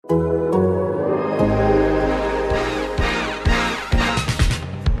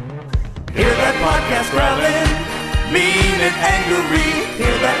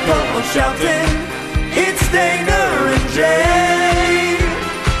shouting, it's Dana and Jay.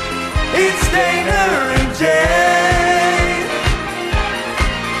 It's Dana and Jay.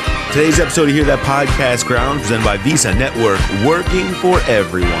 Today's episode of Hear That Podcast Ground, presented by Visa Network, working for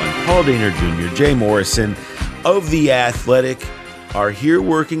everyone. Paul Dehner Jr., Jay Morrison of The Athletic are here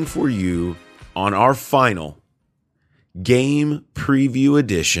working for you on our final game preview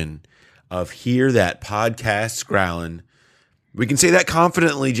edition of Hear That Podcast Growlin'. We can say that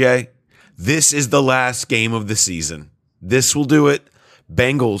confidently, Jay. This is the last game of the season. This will do it.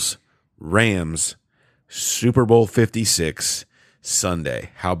 Bengals, Rams, Super Bowl 56, Sunday.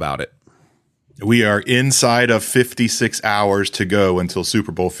 How about it? We are inside of 56 hours to go until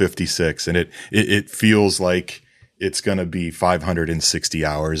Super Bowl 56, and it feels like it's going to be 560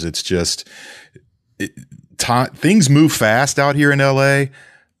 hours. It's just things move fast out here in LA,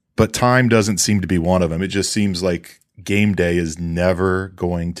 but time doesn't seem to be one of them. It just seems like game day is never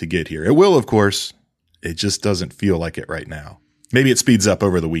going to get here. It will, of course. It just doesn't feel like it right now. Maybe it speeds up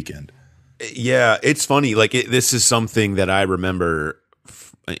over the weekend. Yeah, it's funny. Like this is something that I remember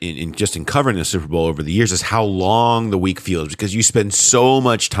in covering the Super Bowl over the years, is how long the week feels, because you spend so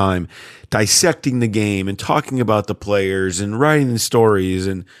much time dissecting the game and talking about the players and writing the stories,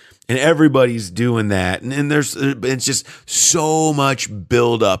 and everybody's doing that. And it's just so much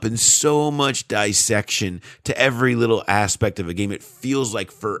buildup and so much dissection to every little aspect of a game. It feels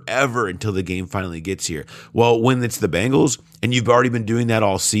like forever until the game finally gets here. Well, when it's the Bengals, and you've already been doing that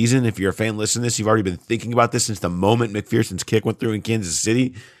all season, if you're a fan listening to this, you've already been thinking about this since the moment McPherson's kick went through in Kansas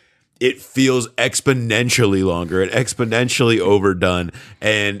City, it feels exponentially longer and exponentially overdone.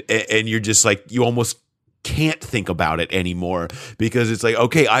 And you're just like, you almost can't think about it anymore, because it's like,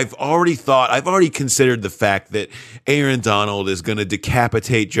 okay, I've already considered the fact that Aaron Donald is going to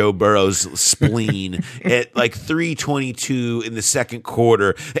decapitate Joe Burrow's spleen at like 3:22 in the second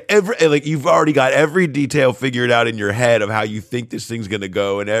quarter. You've already got every detail figured out in your head of how you think this thing's going to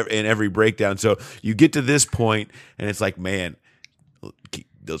go in every breakdown. So you get to this point and it's like, man,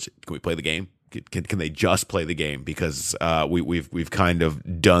 can we play the game? Can they just play the game? Because we've kind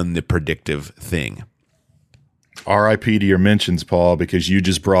of done the predictive thing. RIP to your mentions, Paul, because you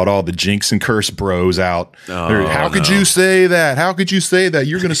just brought all the jinx and curse bros out. How could you say that? How could you say that?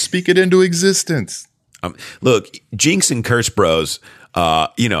 You're going to speak it into existence. Look, jinx and curse bros,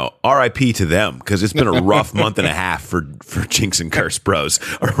 RIP to them, because it's been a rough month and a half for jinx and curse bros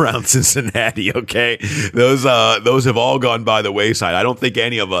around Cincinnati. Okay, those have all gone by the wayside. I don't think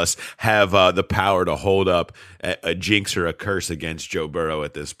any of us have the power to hold up a jinx or a curse against Joe Burrow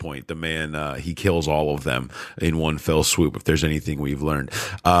at this point. The man, he kills all of them in one fell swoop, if there's anything we've learned.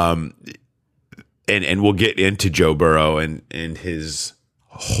 And we'll get into Joe Burrow and his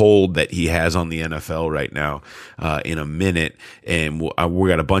hold that he has on the NFL right now in a minute, and we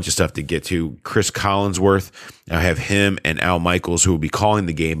got a bunch of stuff to get to. Chris Collinsworth, I have him and Al Michaels who will be calling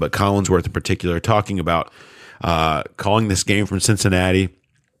the game, but Collinsworth in particular talking about calling this game from Cincinnati,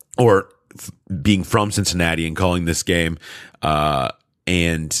 or being from Cincinnati and calling this game,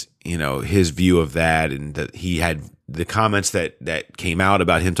 and his view of that, and that he had the comments that came out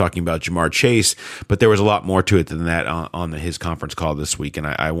about him talking about Jamar Chase, but there was a lot more to it than that on his conference call this week, and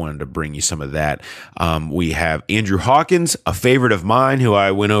I wanted to bring you some of that. We have Andrew Hawkins, a favorite of mine, who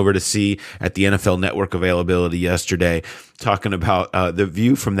I went over to see at the NFL Network availability yesterday, talking about the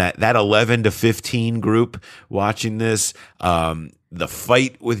view from that 11 to 15 group watching this. The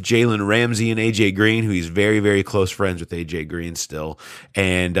fight with Jalen Ramsey and AJ Green, who he's very, very close friends with AJ Green still,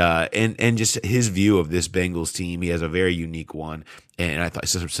 and just his view of this Bengals team. He has a very unique one, and I thought he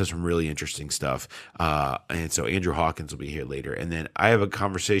said some really interesting stuff. And so Andrew Hawkins will be here later, and then I have a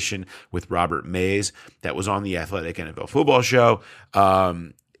conversation with Robert Mays that was on the Athletic NFL Football Show.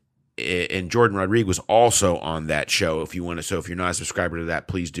 And Jordan Rodriguez was also on that show. If you're not a subscriber to that,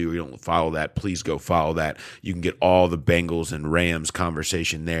 please do. If you don't follow that, please go follow that. You can get all the Bengals and Rams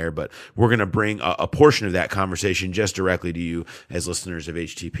conversation there, but we're going to bring a portion of that conversation just directly to you as listeners of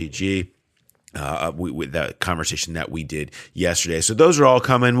HTPG. With the conversation that we did yesterday. So those are all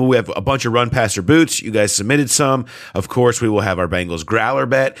coming. We have a bunch of Run Passer Boots. You guys submitted some. Of course, we will have our Bengals Growler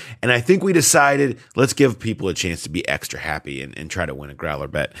bet. And I think we decided, let's give people a chance to be extra happy and try to win a Growler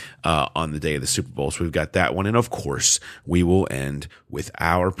bet on the day of the Super Bowl. So we've got that one. And of course, we will end with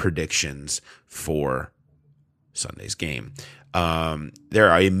our predictions for Sunday's game.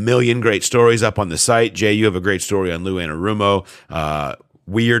 There are a million great stories up on the site. Jay, you have a great story on Lou Anarumo.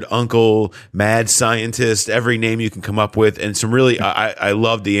 Weird uncle, mad scientist, every name you can come up with. And some really, I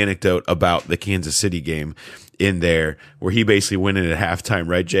love the anecdote about the Kansas City game in there where he basically went in at halftime,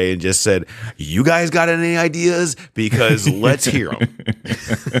 right, Jay, and just said, "You guys got any ideas? Because let's hear them."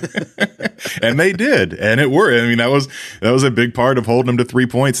 And they did, and it worked. I mean, that was a big part of holding them to 3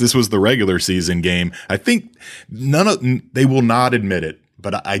 points. This was the regular season game. I think they will not admit it,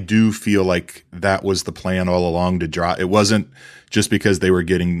 but I do feel like that was the plan all along to draw. It wasn't just because they were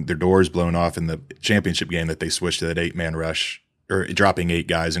getting their doors blown off in the championship game that they switched to that 8-man rush, or dropping 8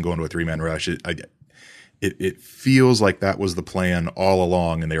 guys and going to a 3-man rush. It feels like that was the plan all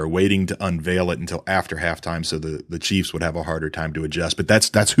along, and they were waiting to unveil it until after halftime so the Chiefs would have a harder time to adjust. But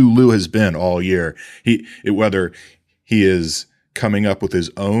that's who Lou has been all year. Whether he is coming up with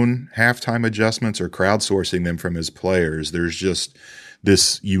his own halftime adjustments or crowdsourcing them from his players, there's just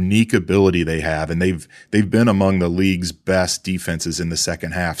this unique ability they have, and they've been among the league's best defenses in the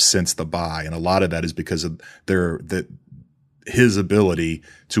second half since the bye, and a lot of that is because of his ability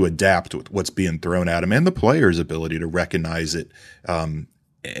to adapt with what's being thrown at him, and the players' ability to recognize it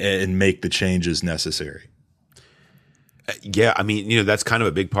and make the changes necessary. Yeah, I mean, that's kind of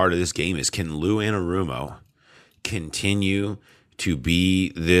a big part of this game is, can Lou Anarumo continue to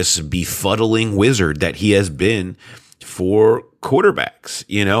be this befuddling wizard that he has been for quarterbacks?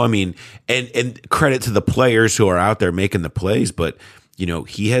 I mean, and credit to the players who are out there making the plays, but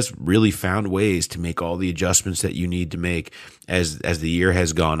he has really found ways to make all the adjustments that you need to make as the year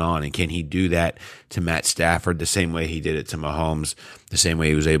has gone on. And can he do that to Matt Stafford the same way he did it to Mahomes, the same way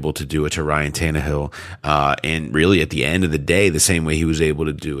he was able to do it to Ryan Tannehill, and really at the end of the day, the same way he was able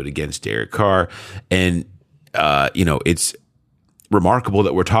to do it against Derek Carr? And it's remarkable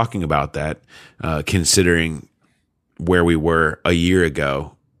that we're talking about that, considering where we were a year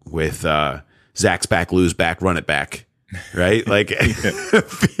ago with Zach's back, Lou's back, run it back. Right? Like it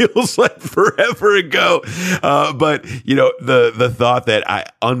feels like forever ago. But the thought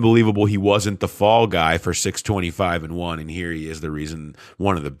that unbelievable he wasn't the fall guy for 625-1, and here he is,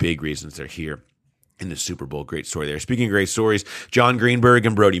 one of the big reasons they're here in the Super Bowl. Great story there. Speaking of great stories, John Greenberg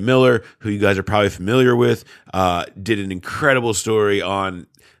and Brody Miller, who you guys are probably familiar with, did an incredible story on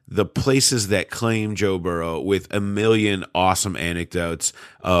the places that claim Joe Burrow, with a million awesome anecdotes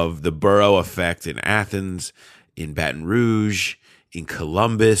of the Burrow effect in Athens, in Baton Rouge, in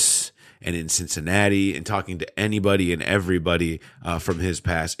Columbus, and in Cincinnati, and talking to anybody and everybody from his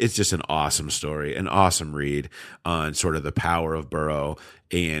past. It's just an awesome story, an awesome read on sort of the power of Burrow.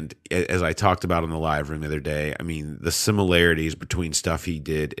 And as I talked about on the live room the other day, I mean, the similarities between stuff he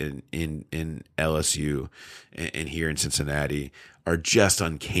did in LSU and here in Cincinnati are just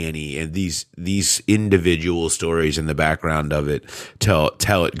uncanny, and these individual stories in the background of it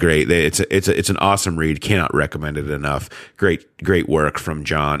tell it great. It's an awesome read. Cannot recommend it enough. Great work from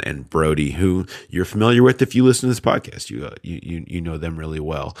John and Brody, who you're familiar with if you listen to this podcast. You know them really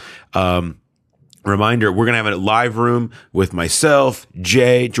well. Reminder, we're going to have a live room with myself,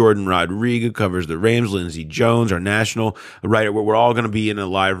 Jay, Jordan Rodriguez, covers the Rams, Lindsey Jones, our national writer. We're all going to be in a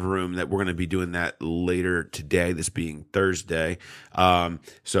live room that we're going to be doing that later today, this being Thursday.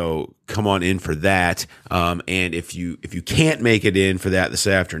 So come on in for that. And if you can't make it in for that this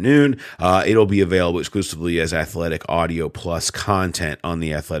afternoon, it'll be available exclusively as Athletic Audio Plus content on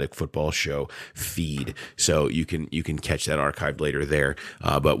the Athletic Football Show feed. So you can catch that archived later there.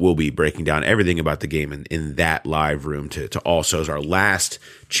 But we'll be breaking down everything about the game in that live room to also as our last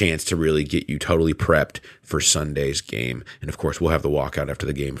chance to really get you totally prepped for Sunday's game. And of course, we'll have the walkout after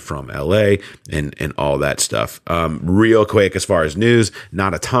the game from LA and all that stuff. Real quick, as far as news,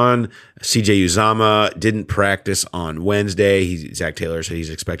 not a ton. CJ Uzama didn't practice on Wednesday. Zach Taylor said he's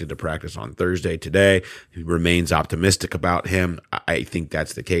expected to practice on Thursday today. He remains optimistic about him. I think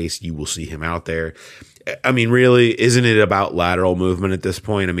that's the case. You will see him out there. I mean, really, isn't it about lateral movement at this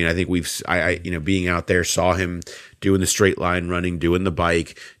point? I mean, I think being out there, saw him doing the straight line running, doing the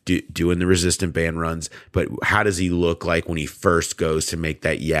bike, doing the resistant band runs. But how does he look like when he first goes to make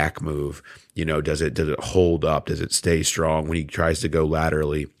that yak move? Does it hold up? Does it stay strong when he tries to go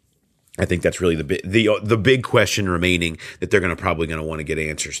laterally? I think that's really the big question remaining that they're probably going to want to get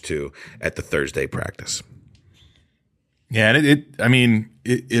answers to at the Thursday practice. Yeah, and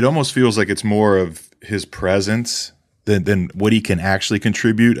it almost feels like it's more of his presence than what he can actually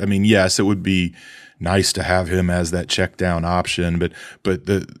contribute. I mean, yes, it would be nice to have him as that check down option, but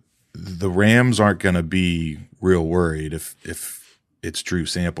the Rams aren't going to be real worried if it's Drew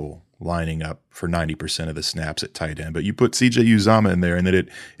Sample lining up for 90% of the snaps at tight end. But you put CJ Uzama in there, and then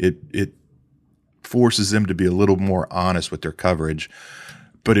it forces them to be a little more honest with their coverage.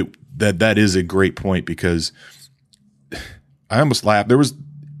 But that is a great point, because I almost laughed. There was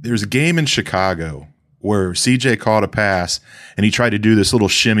a game in Chicago where CJ caught a pass and he tried to do this little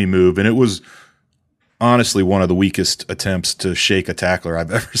shimmy move, and it was honestly one of the weakest attempts to shake a tackler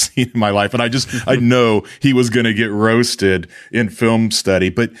I've ever seen in my life. And I know he was going to get roasted in film study,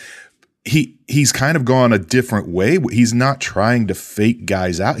 but he's kind of gone a different way. He's not trying to fake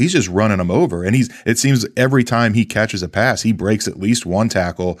guys out. He's just running them over. And it seems every time he catches a pass, he breaks at least one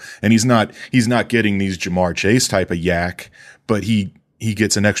tackle, and he's not getting these Jamar Chase type of yak, but he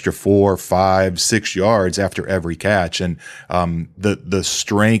gets an extra 4, 5, 6 yards after every catch. And the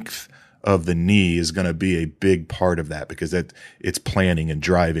strength of the knee is going to be a big part of that, because it's planning and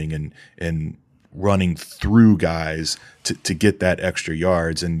driving and running through guys to get that extra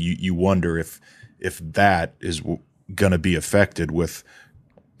yards. And you wonder if that is going to be affected with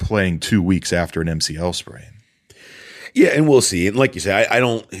playing 2 weeks after an MCL sprain. Yeah, and we'll see. And like you say, I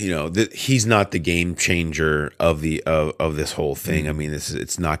don't, he's not the game changer of this whole thing. I mean,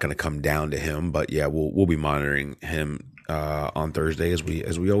 it's not going to come down to him, but yeah, we'll be monitoring him on Thursday as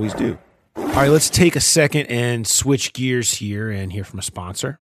we always do. All right, let's take a second and switch gears here and hear from a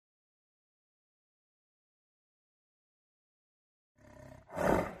sponsor.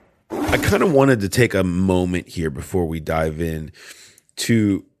 I kind of wanted to take a moment here before we dive in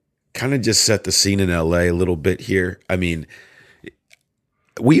to kind of just set the scene in LA a little bit here. I mean,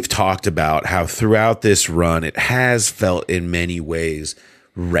 we've talked about how throughout this run, it has felt in many ways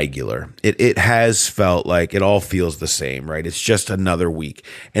regular. It has felt like it all feels the same, right? It's just another week.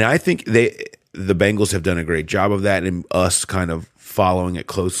 And I think the Bengals have done a great job of that, and us kind of following it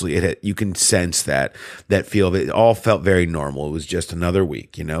closely. You can sense that feel of it. It all felt very normal. It was just another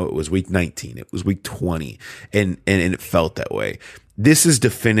week, it was week 19, it was week 20, and it felt that way. This is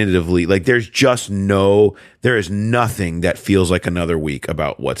definitively like there is nothing that feels like another week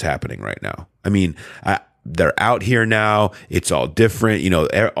about what's happening right now. I mean, they're out here now. It's all different.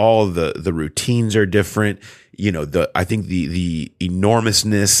 All the routines are different. I think the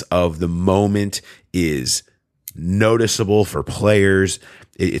enormousness of the moment is noticeable for players.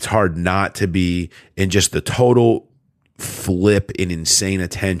 It's hard not to be, and just the total flip in insane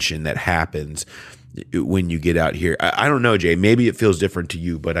attention that happens when you get out here. I don't know, Jay, maybe it feels different to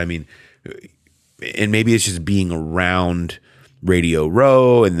you, but I mean, and maybe it's just being around Radio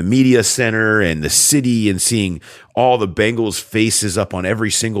Row and the media center and the city and seeing all the Bengals faces up on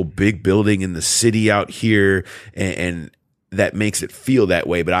every single big building in the city out here. And that makes it feel that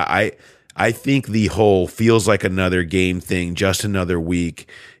way. But I think the whole feels like another game thing, just another week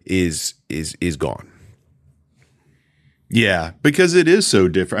is gone. Yeah, because it is so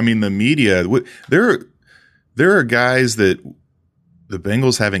different. I mean, the media, there are guys that the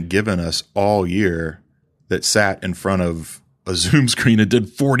Bengals haven't given us all year that sat in front of a Zoom screen and did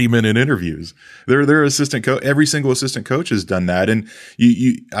 40-minute interviews. Their assistant coach, every single assistant coach has done that. And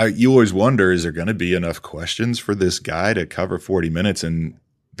you always wonder, is there going to be enough questions for this guy to cover 40 minutes? And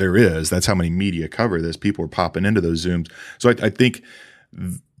there is. That's how many media cover this. People are popping into those Zooms. So I think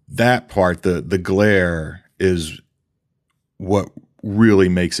that part, the glare, is what really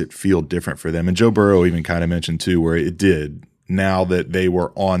makes it feel different for them. And Joe Burrow even kind of mentioned too, where it did, now that they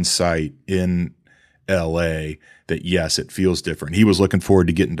were on site in LA, that yes, it feels different. He was looking forward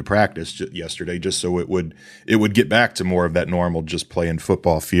to getting to practice yesterday, just so it would get back to more of that normal, just playing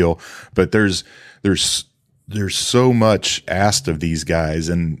football feel. But there's so much asked of these guys,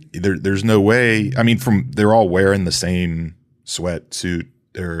 and there's no way. I mean, they're all wearing the same sweatsuit.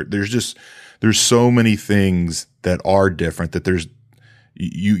 There's so many things that are different that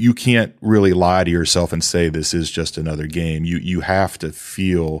you can't really lie to yourself and say this is just another game. You have to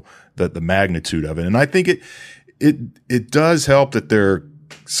feel the magnitude of it. And I think it does help that they're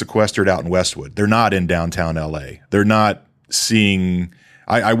sequestered out in Westwood. They're not in downtown LA. They're not seeing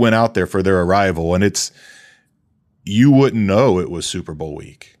I went out there for their arrival, and you wouldn't know it was Super Bowl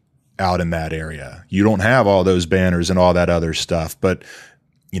week out in that area. You don't have all those banners and all that other stuff, but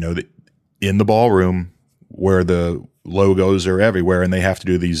in the ballroom where the logos are everywhere and they have to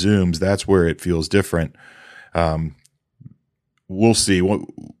do these Zooms, that's where it feels different. We'll see.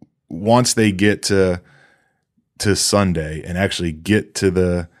 Once they get to Sunday and actually get to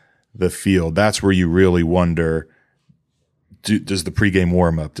the field, that's where you really wonder, does the pregame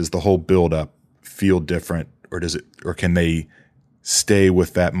warm-up, does the whole build-up feel different, or can they stay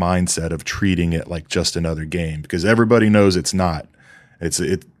with that mindset of treating it like just another game? Because everybody knows it's not.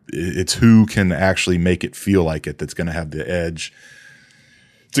 It's who can actually make it feel like it that's going to have the edge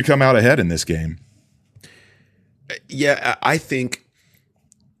to come out ahead in this game. Yeah, I think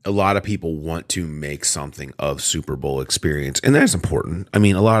a lot of people want to make something of Super Bowl experience, and that's important. I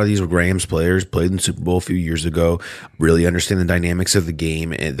mean, a lot of these Rams players played in the Super Bowl a few years ago, really understand the dynamics of the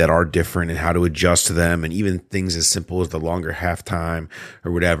game that are different and how to adjust to them, and even things as simple as the longer halftime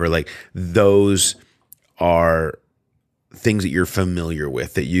or whatever. Like, those are things that you're familiar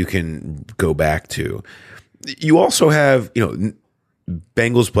with that you can go back to. You also have,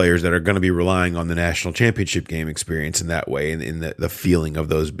 Bengals players that are going to be relying on the national championship game experience in that way, and in the feeling of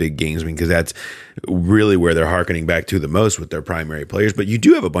those big games, because that's really where they're hearkening back to the most with their primary players. But you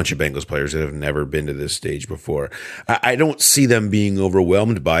do have a bunch of Bengals players that have never been to this stage before. I don't see them being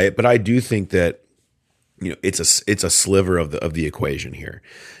overwhelmed by it, but I do think that it's a sliver of the equation here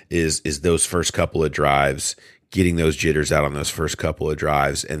is those first couple of drives, getting those jitters out on those first couple of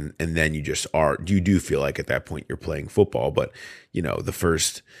drives, and then you do feel like at that point you're playing football. But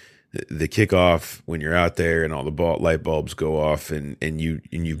the kickoff when you're out there and all the light bulbs go off, and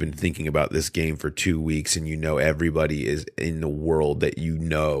you've been thinking about this game for 2 weeks, and everybody is in the world that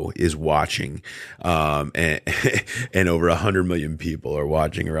is watching, and over 100 million people are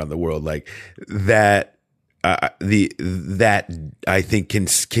watching around the world, like that. That I think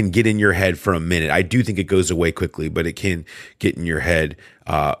can get in your head for a minute. I do think it goes away quickly, but it can get in your head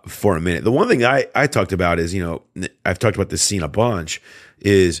for a minute. The one thing I talked about is, I've talked about this scene a bunch,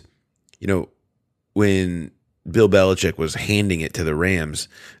 is, when Bill Belichick was handing it to the Rams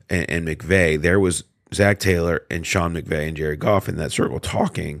and McVay, there was Zach Taylor and Sean McVay and Jared Goff in that circle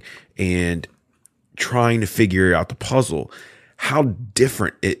talking and trying to figure out the puzzle. How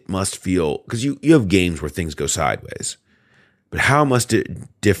different it must feel, because you have games where things go sideways, but how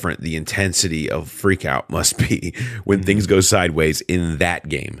different the intensity of freak out must be when things go sideways in that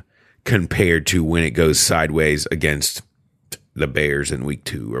game compared to when it goes sideways against the Bears in week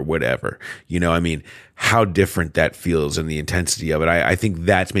 2 or whatever. How different that feels and the intensity of it. I think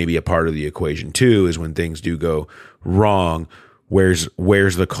that's maybe a part of the equation too, is when things do go wrong, where's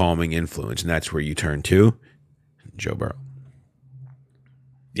the calming influence? And that's where you turn to Joe Burrow.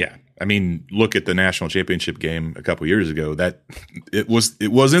 Yeah. Look at the national championship game a couple years ago. That it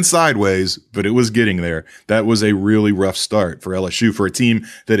wasn't sideways, but it was getting there. That was a really rough start for LSU, for a team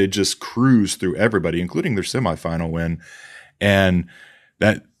that had just cruised through everybody, including their semifinal win. And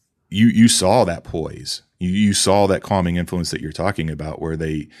that you saw that poise. You saw that calming influence that you're talking about, where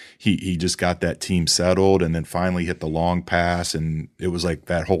he just got that team settled and then finally hit the long pass, and it was like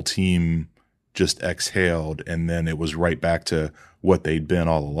that whole team just exhaled, and then it was right back to what they'd been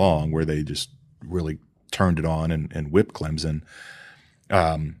all along, where they just really turned it on and whipped Clemson.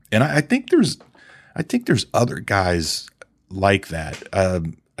 And I think there's other guys like that.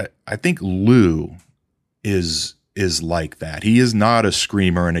 I think Lou is like that. He is not a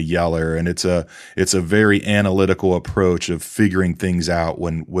screamer and a yeller, and it's a very analytical approach of figuring things out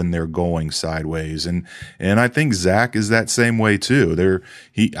when they're going sideways. And I think Zach is that same way too.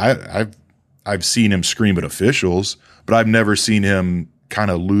 I've seen him scream at officials, but I've never seen him kind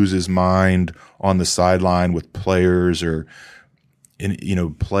of lose his mind on the sideline with players or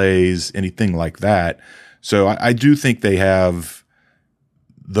plays, anything like that. So I do think they have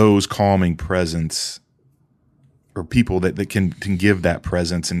those calming presence, or people that can give that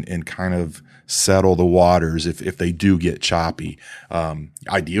presence and kind of settle the waters if they do get choppy.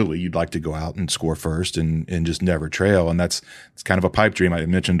 Ideally, you'd like to go out and score first and just never trail. And it's kind of a pipe dream. I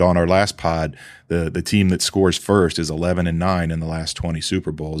mentioned on our last pod, the team that scores first is 11-9 in the last 20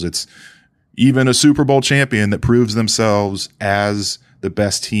 Super Bowls. It's even a Super Bowl champion that proves themselves as the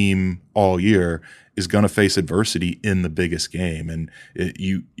best team all year is going to face adversity in the biggest game. And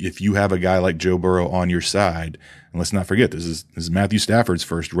if you have a guy like Joe Burrow on your side, and let's not forget, this is Matthew Stafford's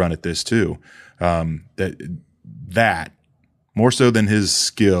first run at this too, that more so than his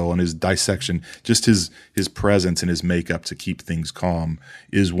skill and his dissection, just his presence and his makeup to keep things calm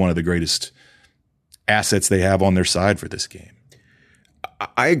is one of the greatest assets they have on their side for this game.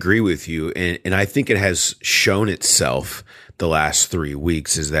 I agree with you, and I think it has shown itself the last 3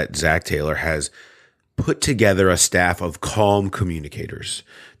 weeks, is that Zach Taylor has put together a staff of calm communicators.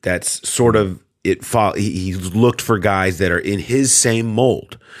 That's sort of it. He's looked for guys that are in his same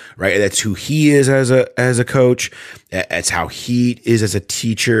mold, right? That's who he is as a coach. That's how he is as a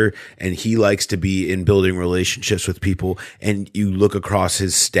teacher, and he likes to be in building relationships with people. And you look across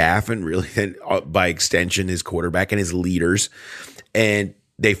his staff, and really, and by extension, his quarterback and his leaders, and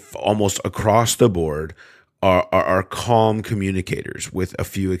they almost across the board are calm communicators, with a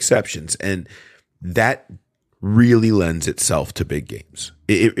few exceptions, and that really lends itself to big games.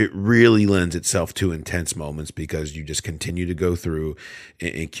 It really lends itself to intense moments, because you just continue to go through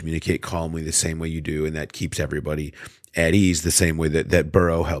and communicate calmly the same way you do, and that keeps everybody at ease the same way that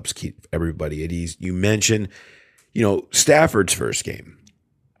Burrow helps keep everybody at ease. You mentioned, Stafford's first game.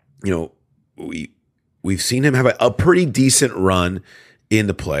 We've seen him have a pretty decent run in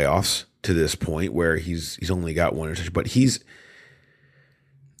the playoffs to this point, where he's only got one interception, but he's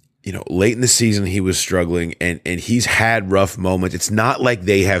late in the season he was struggling, and he's had rough moments. It's not like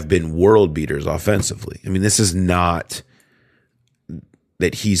they have been world beaters offensively. I mean, this is not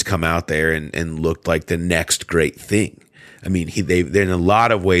that he's come out there and looked like the next great thing. I mean, in a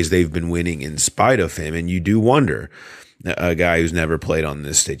lot of ways they've been winning in spite of him, and you do wonder, a guy who's never played on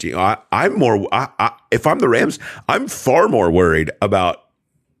this stage. If I'm the Rams, I'm far more worried about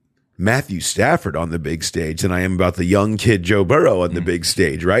Matthew Stafford on the big stage than I am about the young kid Joe Burrow on the big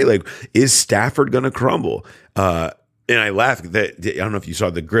stage, right? Like, is Stafford going to crumble? And I laugh that I don't know if you saw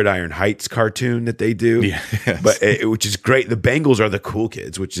the Gridiron Heights cartoon that they do, but which is great. The Bengals are the cool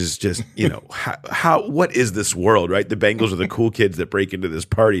kids, which is just, what is this world, right? The Bengals are the cool kids that break into this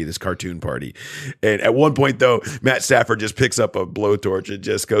cartoon party. And at one point though, Matt Stafford just picks up a blowtorch and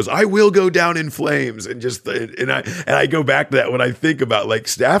just goes, "I will go down in flames." And I go back to that when I think about like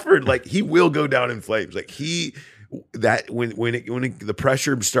Stafford, like he will go down in flames. Like when the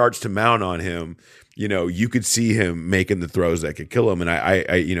pressure starts to mount on him, you could see him making the throws that could kill him.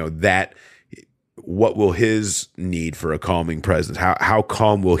 And what will his need for a calming presence? How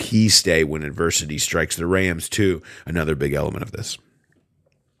calm will he stay when adversity strikes the Rams too? Another big element of this.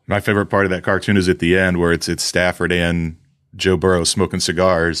 My favorite part of that cartoon is at the end where it's Stafford and Joe Burrow smoking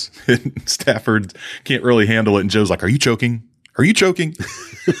cigars. Stafford can't really handle it. And Joe's like, "Are you choking? Are you choking?"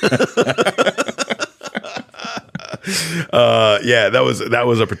 That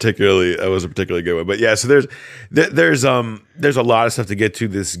was a particularly good one. But yeah, so there's a lot of stuff to get to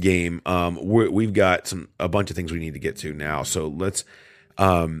this game. We've got a bunch of things we need to get to now. So let's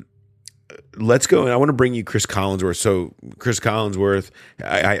go. And I want to bring you Chris Collinsworth. So Chris Collinsworth,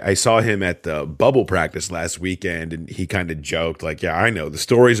 I saw him at the bubble practice last weekend, and he kind of joked like, "Yeah, I know the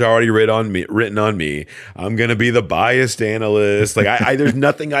story's already written on me. I'm going to be the biased analyst. Like there's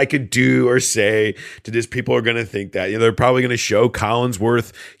nothing I could do or say to this. People are going to think that, they're probably going to show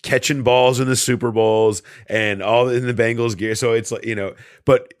Collinsworth catching balls in the Super Bowls and all in the Bengals gear. So it's like,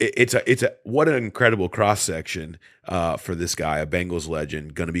 but it's what an incredible cross section for this guy, a Bengals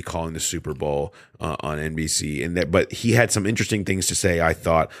legend, going to be calling the Super Bowl on NBC. But he had some interesting things to say, I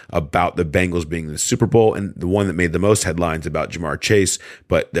thought, about the Bengals being in the Super Bowl, and the one that made the most headlines about Jamar Chase,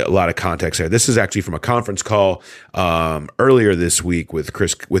 but a lot of context there. This is actually from a conference call earlier this week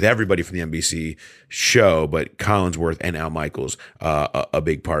with everybody from the NBC show, but Collinsworth and Al Michaels, a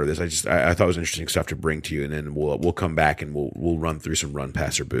big part of this. I thought it was interesting stuff to bring to you, and then we'll come back and we'll run through some run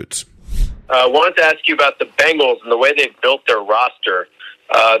passer boots. I wanted to ask you about the Bengals and the way they've built their roster.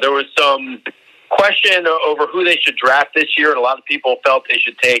 There was some question over who they should draft this year, and a lot of people felt they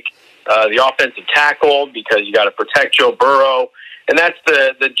should take the offensive tackle because you got to protect Joe Burrow. And that's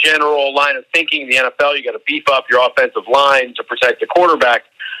the general line of thinking in the NFL. You got to beef up your offensive line to protect the quarterback.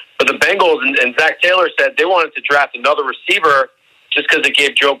 But the Bengals and Zach Taylor said they wanted to draft another receiver just because it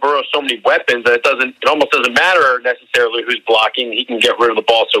gave Joe Burrow so many weapons that it almost doesn't matter necessarily who's blocking. He can get rid of the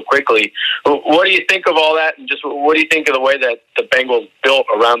ball so quickly. What do you think of all that, and just what do you think of the way that the Bengals built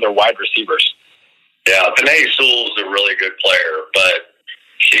around their wide receivers? Yeah, Penei Sewell's a really good player, but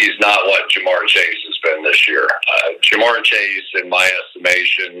he's not what Jamar Chase has been this year. Jamar Chase, in my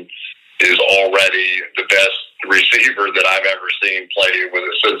estimation, is already the best receiver that I've ever seen play with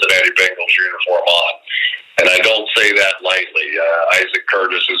a Cincinnati Bengals uniform on. And I don't say that lightly. Isaac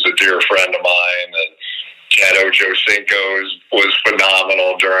Curtis is a dear friend of mine, and Chad Ochocinco was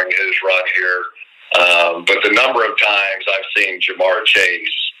phenomenal during his run here. But the number of times I've seen Jamar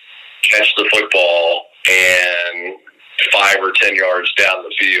Chase catch the football and 5 or 10 yards down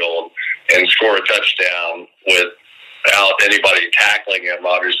the field and score a touchdown without anybody tackling him,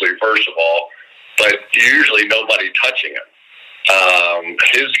 obviously, first of all, but usually nobody touching him.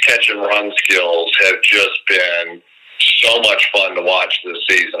 His catch and run skills have just been so much fun to watch this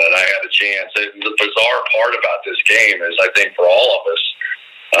season, and I had a chance. The bizarre part about this game is, I think, for all of us,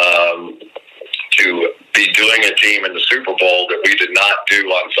 to be doing a team in the Super Bowl that we did not do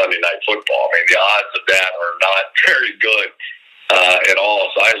on Sunday Night Football. I mean, the odds of that are not very good at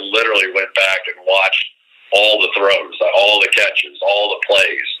all. So I literally went back and watched all the throws, all the catches, all the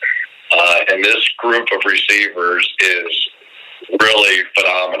plays. And this group of receivers is really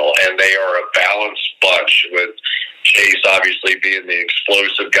phenomenal, and they are a balanced bunch, with Chase obviously being the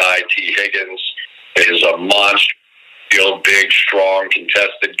explosive guy. T. Higgins is a monster, big, strong,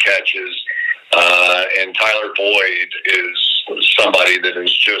 contested catches. And Tyler Boyd is somebody that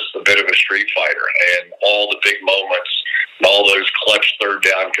is just a bit of a street fighter, and all the big moments and all those clutch third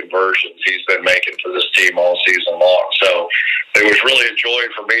down conversions he's been making for this team all season long. So it was really a joy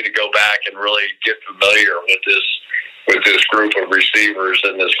for me to go back and really get familiar with this group of receivers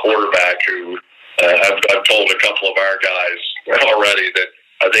and this quarterback who I've told a couple of our guys already that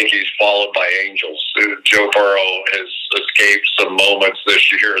I think he's followed by angels. Joe Burrow has escaped some moments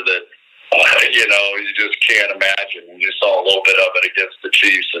this year that, you just can't imagine. You saw a little bit of it against the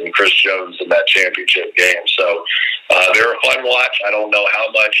Chiefs and Chris Jones in that championship game. So they're a fun watch. I don't know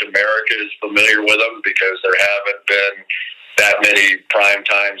how much America is familiar with them because there haven't been that many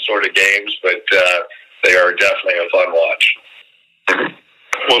primetime sort of games, but they are definitely a fun watch.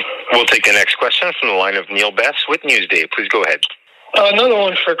 We'll take the next question from the line of Neil Betts with Newsday. Please go ahead. Another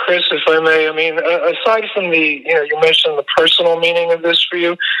one for Chris, if I may. I mean, aside from you mentioned the personal meaning of this for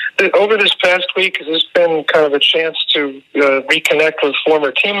you, over this past week, has this been kind of a chance to reconnect with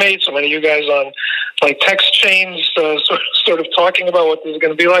former teammates? I mean, are you guys on text chains, sort of talking about what this is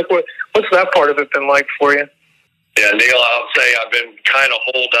going to be like? What's that part of it been like for you? Yeah, Neil, I'll say I've been kind of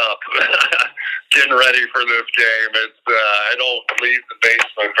holed up getting ready for this game. I don't leave the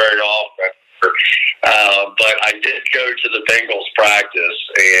basement very often. But I did go to the Bengals practice,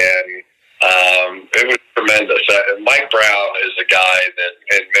 and it was tremendous. Mike Brown is a guy that,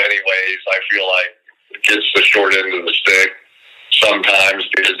 in many ways, I feel like gets the short end of the stick sometimes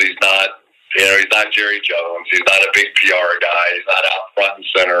because he's not Jerry Jones. He's not a big PR guy. He's not out front and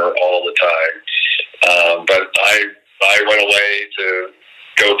center all the time. But I went away to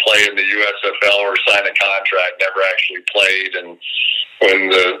go play in the USFL or sign a contract. Never actually played, and when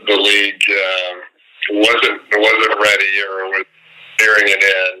the league wasn't ready or was nearing an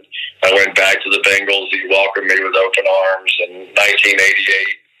end, I went back to the Bengals. He welcomed me with open arms. In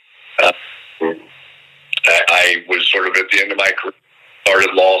 1988, I was sort of at the end of my career.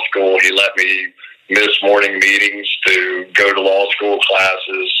 Started law school. He let me miss morning meetings to go to law school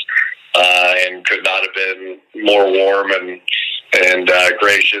classes, and could not have been more warm and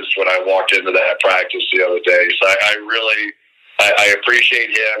gracious when I walked into that practice the other day. So I appreciate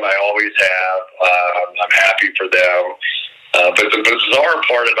him. I always have. I'm happy for them. But the bizarre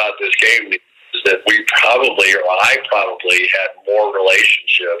part about this game is that I probably had more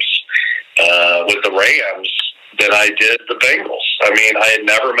relationships with the Rams than I did the Bengals. I mean, I had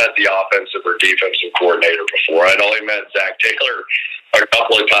never met the offensive or defensive coordinator before. I'd only met Zach Taylor a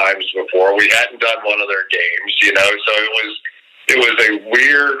couple of times before. We hadn't done one of their games, so it was a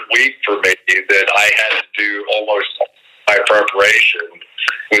weird week for me that I had to do almost my preparation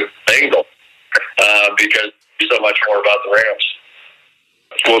with Bengals because so much more about the Rams.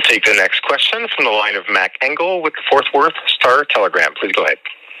 We'll take the next question from the line of Mac Engel with the Fort Worth Star-Telegram. Please go ahead.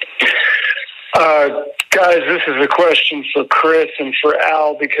 Guys, this is a question for Chris and for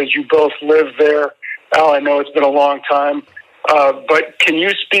Al because you both live there. Al, I know it's been a long time, but can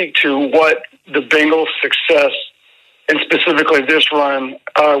you speak to what the Bengals' success, and specifically this run,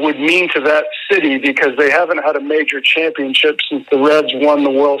 would mean to that city because they haven't had a major championship since the Reds won the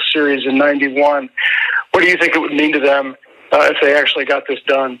World Series in '91. What do you think it would mean to them if they actually got this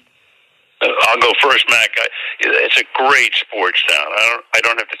done? I'll go first, Mac. It's a great sports town. I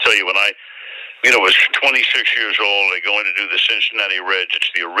don't have to tell you when I was 26 years old. I go in to do the Cincinnati Reds.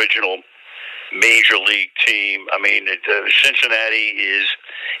 It's the original major league team. I mean, Cincinnati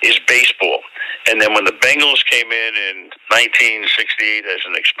is baseball. And then when the Bengals came in 1968 as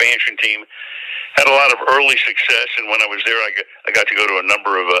an expansion team, had a lot of early success. And when I was there, I got to go to a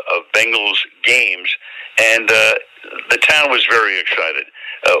number of Bengals games, and the town was very excited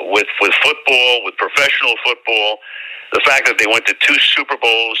with football, with professional football. The fact that they went to 2 Super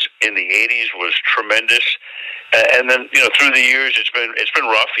Bowls in the 80s was tremendous. And then, through the years, it's been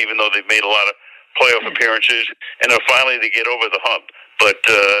rough, even though they've made a lot of playoff appearances. And then finally, they get over the hump. But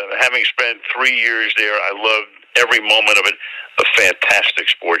having spent 3 years there, I loved every moment of it. A fantastic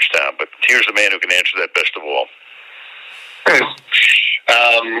sports town. But here's the man who can answer that best of all.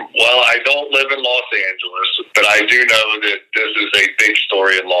 Well, I don't live in Los Angeles, but I do know that this is a big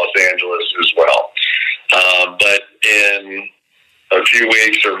story in Los Angeles as well. But in a few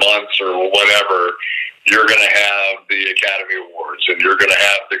weeks or months or whatever, you're going to have the Academy Awards, and you're going to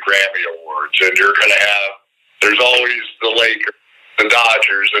have the Grammy Awards, and there's always the Lakers, the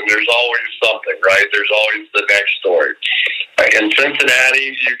Dodgers, and there's always something, right? There's always the next story. In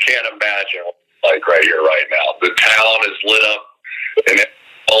Cincinnati, you can't imagine what it's like right here, right now. The town is lit up in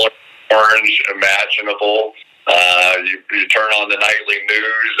all orange imaginable. You turn on the nightly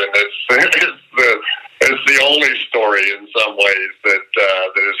news, and it's the only story in some ways that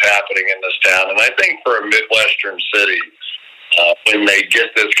is happening in this town. And I think for a Midwestern city, when they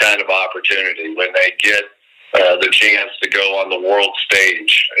get this kind of opportunity, when they get the chance to go on the world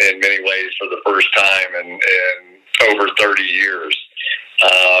stage in many ways for the first time in over 30 years,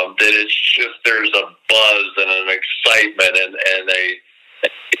 that it's just there's a buzz and an excitement and a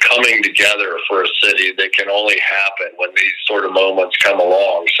coming together for a city that can only happen when these sort of moments come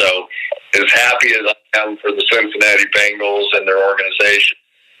along. as happy as I am for the Cincinnati Bengals and their organization,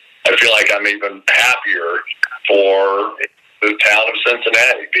 I feel like I'm even happier for the town of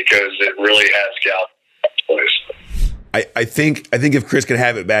Cincinnati because it really has galvanized this place. I think if Chris could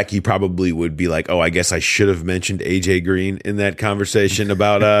have it back, he probably would be like, "Oh, I guess I should have mentioned AJ Green in that conversation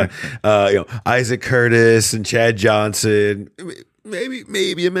about Isaac Curtis and Chad Johnson.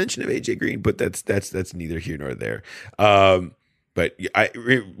 Maybe a mention of AJ Green, but that's neither here nor there. But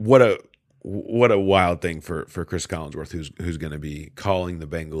what a wild thing for Chris Collinsworth, who's going to be calling the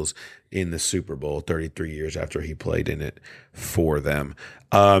Bengals in the Super Bowl 33 years after he played in it for them.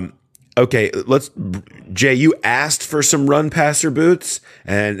 Okay, Jay, you asked for some run passer boots,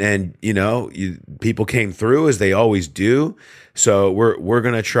 and people came through as they always do. So we're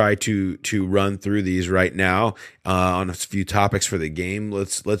gonna try to run through these right now on a few topics for the game.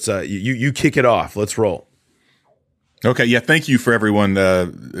 Let's you kick it off. Let's roll. Okay, yeah, thank you for everyone.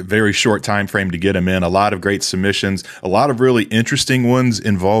 Very short time frame to get them in. A lot of great submissions, a lot of really interesting ones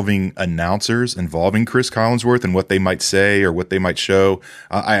involving announcers, involving Chris Collinsworth and what they might say or what they might show.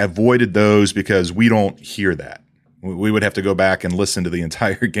 I avoided those because we don't hear that. We would have to go back and listen to the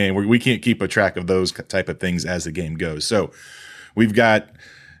entire game. We can't keep a track of those type of things as the game goes. So we've got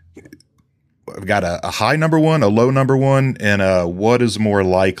a high number one, a low number one, and a what is more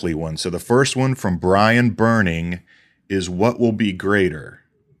likely one. So the first one from Brian Burning is what will be greater,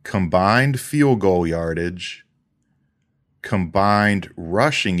 combined field goal yardage, combined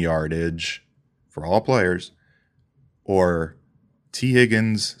rushing yardage for all players, or T.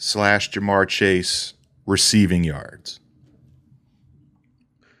 Higgins / Jamar Chase receiving yards?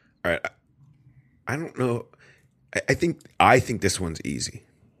 All right. I don't know. I think this one's easy,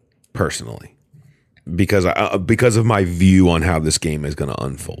 personally, because of my view on how this game is going to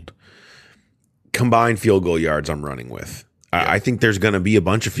unfold. Combined field goal yards I'm running with. I think there's going to be a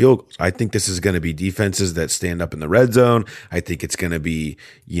bunch of field goals. I think this is going to be defenses that stand up in the red zone. I think it's going to be,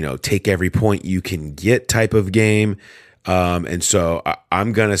 take every point you can get type of game. And so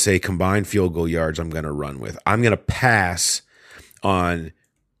I'm going to say combined field goal yards I'm going to run with. I'm going to pass on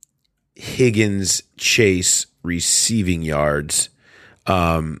Higgins Chase receiving yards.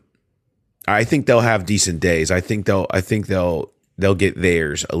 I think they'll have decent days. I think they'll get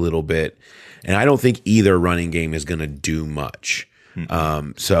theirs a little bit. And I don't think either running game is going to do much.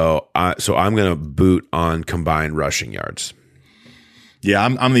 So I'm going to boot on combined rushing yards. Yeah,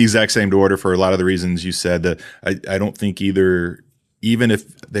 I'm the exact same order for a lot of the reasons you said. That I don't think either, even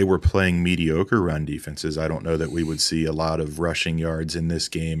if they were playing mediocre run defenses, I don't know that we would see a lot of rushing yards in this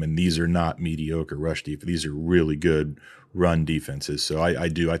game. And these are not mediocre rush defense. These are really good run defenses. So I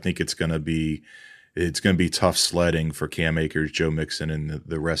think it's going to be tough sledding for Cam Akers, Joe Mixon, and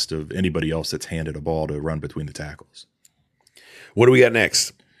the rest of anybody else that's handed a ball to run between the tackles. What do we got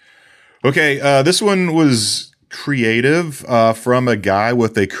next? Okay, this one was creative from a guy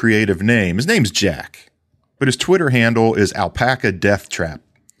with a creative name. His name's Jack, but his Twitter handle is Alpaca Death Trap.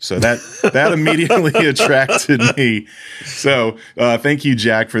 So that immediately attracted me. So thank you,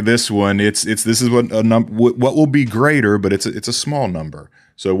 Jack, for this one. This is what will be greater, but it's a small number.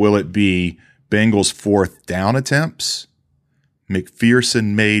 So will it be Bengals 4th down attempts,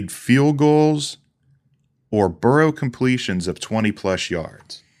 McPherson made field goals, or Burrow completions of 20+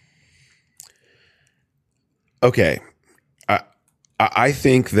 yards? Okay. I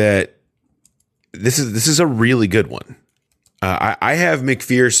think that this is a really good one. I have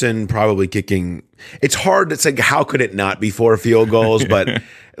McPherson probably kicking. It's hard to say how could it not be 4 field goals, but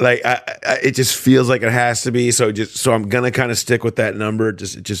it just feels like it has to be. So I'm gonna kind of stick with that number. It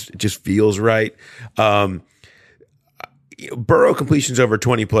just feels right. Burrow completions over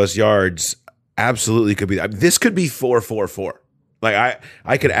 20+ yards absolutely could be. This could be 4-4-4. Like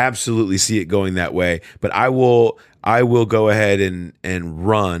I could absolutely see it going that way. But I will go ahead and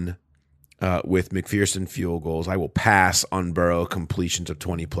run. With McPherson field goals, I will pass on Burrow completions of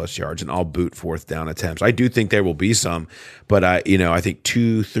 20+ yards, and I'll boot 4th down attempts. I do think there will be some, but I think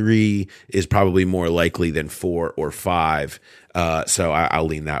 2-3 is probably more likely than 4 or 5. So I'll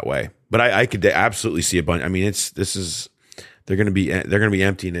lean that way. But I could absolutely see a bunch. I mean, they're going to be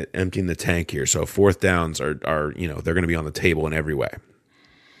emptying the tank here. So 4th downs are they're going to be on the table in every way.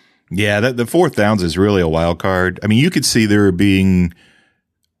 Yeah, the 4th downs is really a wild card. I mean, you could see there being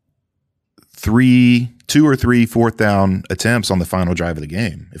 2 or 3 4th down attempts on the final drive of the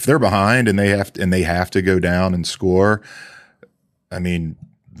game. If they're behind and they have to go down and score, I mean,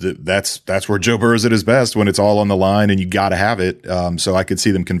 that's where Joe Burrow's at his best, when it's all on the line and you got to have it. So I could see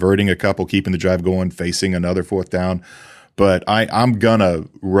them converting a couple, keeping the drive going, facing another 4th down. But I'm gonna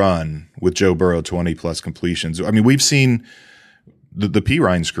run with Joe Burrow 20+ completions. I mean, we've seen the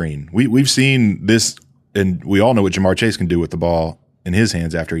Pirine screen. We've seen this, and we all know what Jamar Chase can do with the ball in his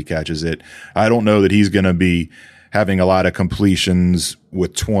hands after he catches it. I don't know that he's going to be having a lot of completions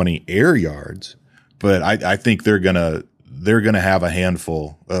with 20 air yards, but I think they're going to have a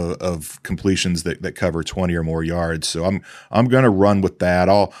handful of completions that cover 20 or more yards. So I'm going to run with that.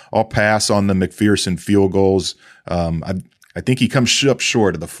 I'll pass on the McPherson field goals. I think he comes up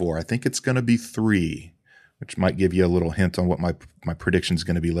short of the 4. I think it's going to be 3, which might give you a little hint on what my prediction is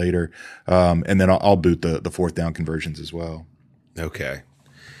going to be later. And then I'll boot the 4th down conversions as well. Okay.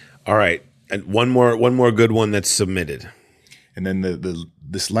 All right. And one more good one that's submitted. And then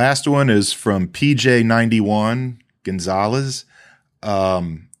this last one is from PJ91 Gonzalez.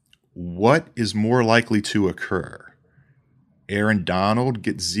 What is more likely to occur? Aaron Donald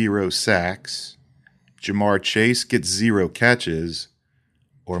gets 0 sacks, Jamar Chase gets 0 catches,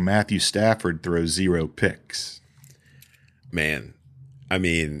 or Matthew Stafford throws 0 picks? Man, I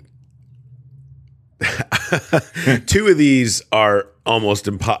mean, 2 of these are almost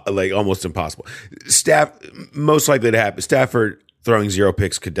impossible. Most likely to happen. Stafford throwing 0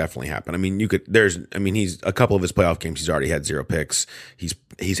 picks could definitely happen. I mean, he's a couple of his playoff games. He's already had 0 picks.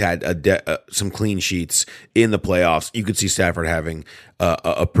 He's had some clean sheets in the playoffs. You could see Stafford having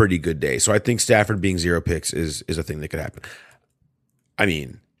a pretty good day. So I think Stafford being 0 picks is a thing that could happen. I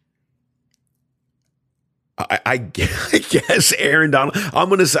mean, I guess Aaron Donald.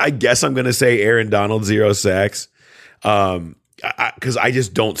 I guess I'm gonna say Aaron Donald 0 sacks. Because I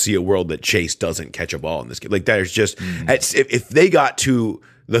just don't see a world that Chase doesn't catch a ball in this game. Like that is just if they got to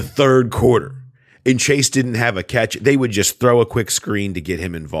the 3rd quarter and Chase didn't have a catch, they would just throw a quick screen to get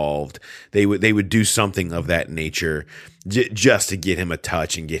him involved. They would do something of that nature just to get him a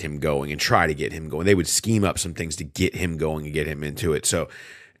touch and get him going and try to get him going. They would scheme up some things to get him going and get him into it. So.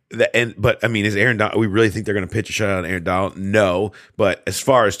 But I mean, is Aaron Donald? We really think they're going to pitch a shutout on Aaron Donald? No, but as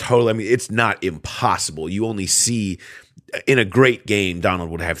far as total, I mean, it's not impossible. You only see in a great game, Donald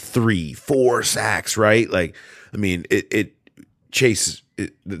would have 3, 4 sacks, right? Like, I mean, Chase.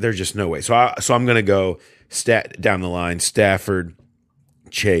 There's just no way. So I'm going to go down the line: Stafford,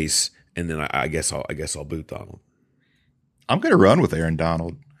 Chase, and then I guess I'll boot Donald. I'm going to run with Aaron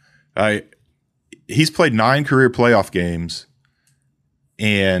Donald. He's played 9 career playoff games.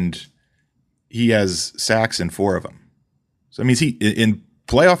 And he has sacks in 4 of them. So, I mean, in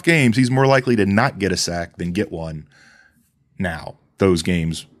playoff games, he's more likely to not get a sack than get one. Now, those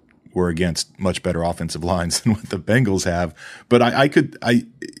games were against much better offensive lines than what the Bengals have. But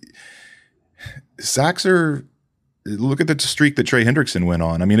sacks are, look at the streak that Trey Hendrickson went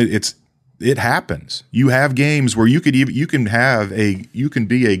on. I mean, it happens. You have games where you can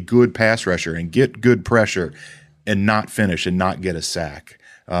be a good pass rusher and get good pressure and not finish and not get a sack.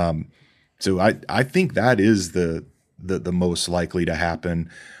 So I think that is the most likely to happen.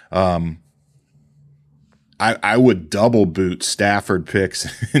 I would double boot Stafford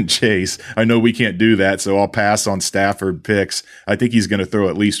picks and Chase. I know we can't do that, so I'll pass on Stafford picks. I think he's going to throw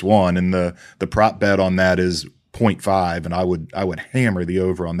at least 1, and the prop bet on that is 0.5, and I would hammer the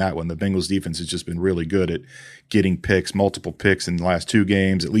over on that one. The Bengals defense has just been really good at getting picks, multiple picks in the last 2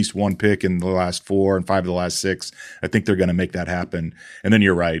 games, at least 1 pick in the last 4 and 5 of the last 6. I think they're going to make that happen. And then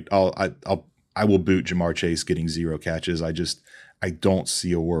you're right. I will boot Jamar Chase getting 0 catches. I don't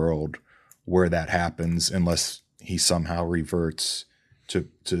see a world where that happens unless he somehow reverts to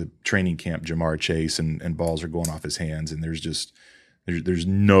training camp Jamar Chase and balls are going off his hands. And there's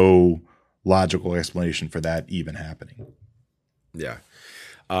no logical explanation for that even happening. Yeah.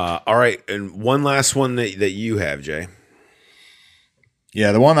 All right. And one last one that you have, Jay.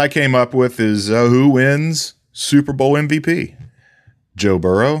 Yeah, the one I came up with is who wins Super Bowl MVP? Joe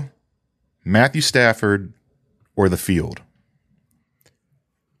Burrow, Matthew Stafford, or the field?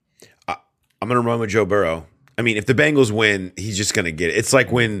 I'm going to run with Joe Burrow. I mean, if the Bengals win, he's just going to get it. It's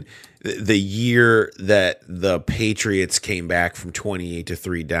like when the year that the Patriots came back from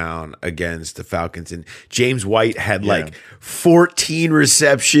 28-3 down against the Falcons, and James White had like 14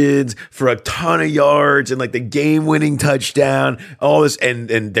 receptions for a ton of yards and like the game-winning touchdown, all this,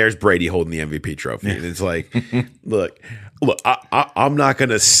 and there's Brady holding the MVP trophy. And it's like, look, I'm not going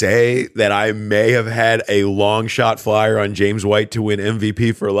to say that I may have had a long shot flyer on James White to win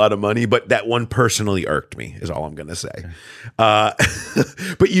MVP for a lot of money, but that one personally irked me, is all I'm going to say.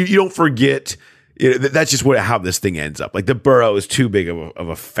 But you don't forget, that's just how this thing ends up. Like the Burrow is too big of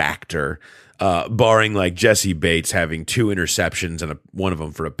a factor, barring like Jesse Bates having 2 interceptions and one of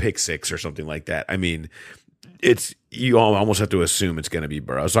them for a pick 6 or something like that. I mean, you almost have to assume it's going to be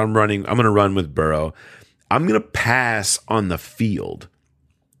Burrow. So I'm going to run with Burrow. I'm going to pass on the field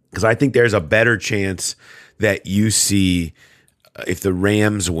because I think there's a better chance that you see if the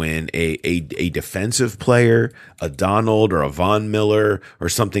Rams win, a defensive player, a Donald or a Von Miller or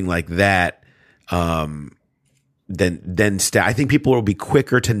something like that, then I think people will be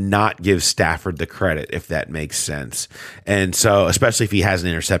quicker to not give Stafford the credit, if that makes sense. And so, especially if he has an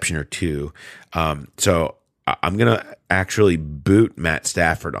interception or two. So I'm going to actually boot Matt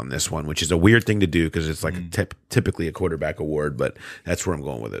Stafford on this one, which is a weird thing to do because it's like typically a quarterback award, but that's where I'm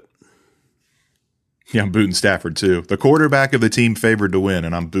going with it. Yeah, I'm booting Stafford too. The quarterback of the team favored to win,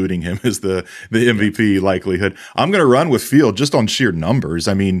 and I'm booting him as the MVP likelihood. I'm going to run with Field just on sheer numbers.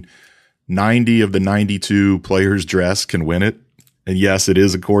 I mean, 90 of the 92 players dressed can win it. And yes, it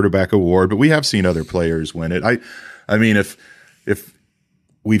is a quarterback award, but we have seen other players win it. I mean, if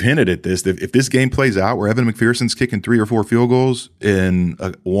we've hinted at this, if this game plays out where Evan McPherson's kicking 3 or 4 field goals in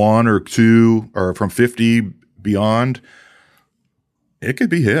 1 or 2 or from 50 beyond, it could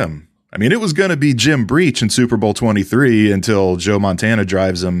be him. I mean, it was going to be Jim Breach in Super Bowl 23 until Joe Montana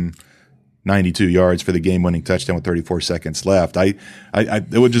drives him 92 yards for the game-winning touchdown with 34 seconds left. It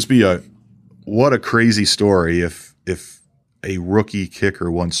would just be what a crazy story if a rookie kicker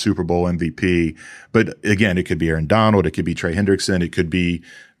won Super Bowl MVP. But again, it could be Aaron Donald, it could be Trey Hendrickson, it could be,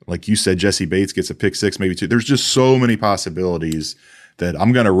 like you said, Jesse Bates gets a pick 6, maybe 2. There's just so many possibilities that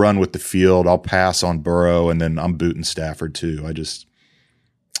I'm going to run with the Field. I'll pass on Burrow, and then I'm booting Stafford too.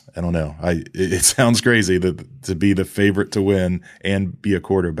 I don't know. It sounds crazy to be the favorite to win and be a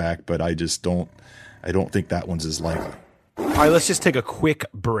quarterback, but I don't think that one's as likely. All right, let's just take a quick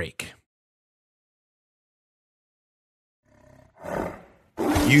break.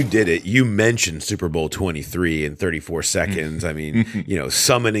 You did it. You mentioned Super Bowl 23 in 34 seconds. I mean,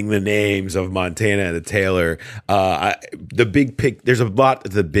 summoning the names of Montana and Taylor. There's a lot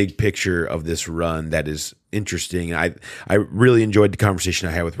of the big picture of this run that is interesting. I really enjoyed the conversation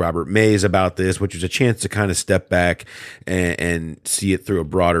I had with Robert Mays about this, which was a chance to kind of step back and see it through a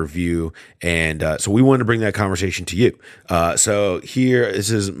broader view. And so we wanted to bring that conversation to you. So this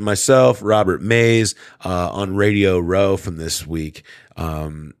is myself, Robert Mays, on Radio Row from this week,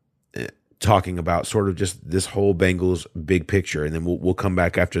 talking about sort of just this whole Bengals big picture. And then we'll come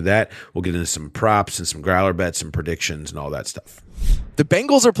back after that. We'll get into some props and some growler bets and predictions and all that stuff. The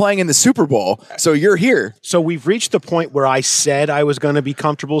Bengals are playing in the Super Bowl, so you're here. So we've reached the point where I said I was going to be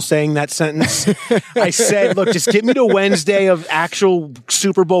comfortable saying that sentence. I said, look, just get me to Wednesday of actual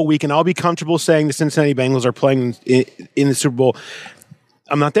Super Bowl week, and I'll be comfortable saying the Cincinnati Bengals are playing in the Super Bowl.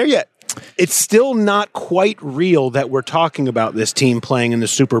 I'm not there yet. It's still not quite real that we're talking about this team playing in the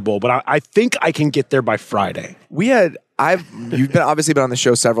Super Bowl, but I think I can get there by Friday. You've obviously been on the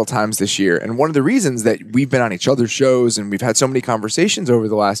show several times this year, and one of the reasons that we've been on each other's shows and we've had so many conversations over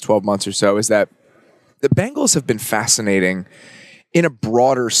the last 12 months or so is that the Bengals have been fascinating in a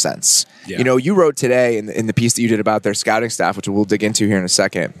broader sense. Yeah. You wrote today in the piece that you did about their scouting staff, which we'll dig into here in a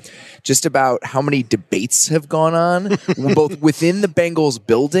second, just about how many debates have gone on, both within the Bengals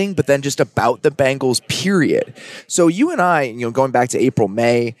building, but then just about the Bengals period. So you and I, going back to April,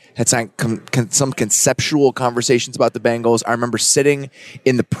 May, had some conceptual conversations about the Bengals. I remember sitting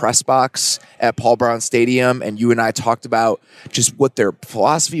in the press box at Paul Brown Stadium, and you and I talked about just what their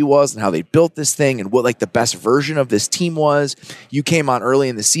philosophy was and how they built this thing and what the best version of this team was. You came on early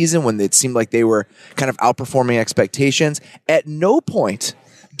in the season when it seemed like they were kind of outperforming expectations. At no point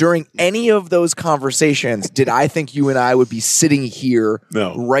during any of those conversations did I think you and I would be sitting here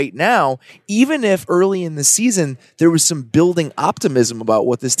right now, even if early in the season there was some building optimism about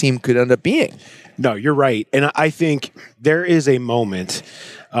what this team could end up being. No, you're right. And I think there is a moment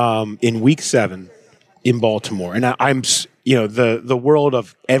in Week 7 in Baltimore, and I'm the world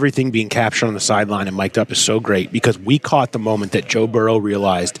of everything being captured on the sideline and mic'd up is so great because we caught the moment that Joe Burrow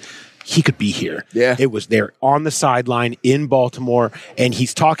realized he could be here. Yeah. It was there on the sideline in Baltimore, and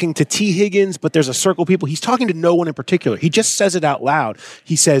he's talking to T. Higgins, but there's a circle of people. He's talking to no one in particular. He just says it out loud.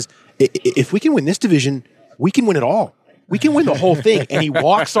 He says, if we can win this division, we can win it all. We can win the whole thing. And he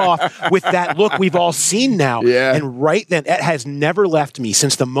walks off with that look we've all seen now. Yeah. And right then, it has never left me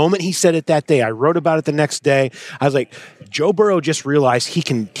since the moment he said it that day. I wrote about it the next day. I was like, Joe Burrow just realized he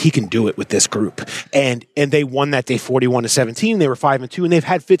can do it with this group. And they won that day 41-17. They were 5-2, and they've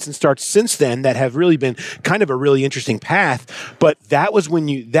had fits and starts since then that have really been kind of a really interesting path. But that was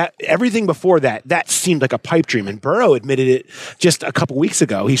when everything before that seemed like a pipe dream. And Burrow admitted it just a couple weeks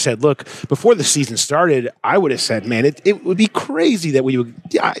ago. He said, look, before the season started, I would have said, man, it would be crazy that we would.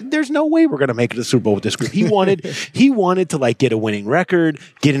 Yeah, there's no way we're going to make it to the Super Bowl with this group. He wanted to like get a winning record,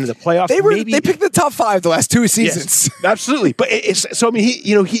 get into the playoffs. They picked the top 5 the last 2 seasons. Yes, absolutely. But so I mean,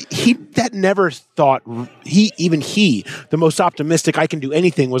 he that never thought the most optimistic I can do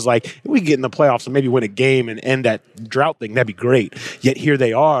anything was like, if we get in the playoffs and maybe win a game and end that drought thing, that'd be great. Yet here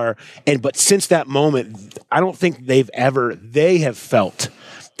they are, but since that moment, I don't think they have felt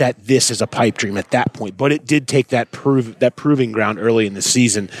that this is a pipe dream at that point. But it did take that proving ground early in the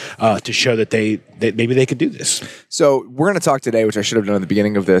season to show that maybe they could do this. So we're going to talk today, which I should have done at the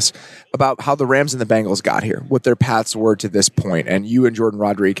beginning of this, about how the Rams and the Bengals got here, what their paths were to this point. And you and Jordan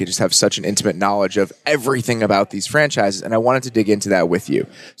Rodriguez just have such an intimate knowledge of everything about these franchises, and I wanted to dig into that with you.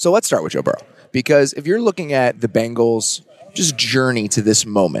 So let's start with Joe Burrow, because if you're looking at the Bengals' just journey to this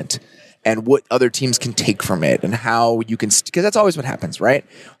moment, and what other teams can take from it, and how you can, because that's always what happens, right?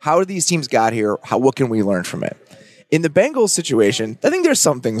 How these teams got here, what can we learn from it? In the Bengals situation, I think there's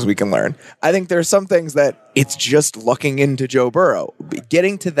some things we can learn. I think there's some things that it's just lucking into Joe Burrow.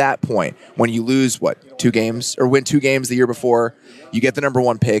 Getting to that point when you lose, 2 games, or win 2 games the year before, you get the number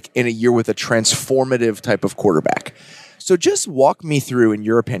 1 pick in a year with a transformative type of quarterback. So just walk me through, in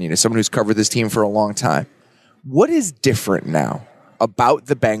your opinion, as someone who's covered this team for a long time, what is different now about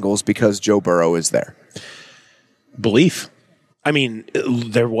the Bengals because Joe Burrow is there? Belief. I mean,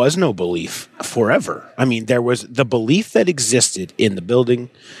 there was no belief forever. I mean, there was the belief that existed in the building,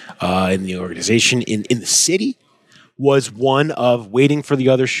 in the organization, in the city, was one of waiting for the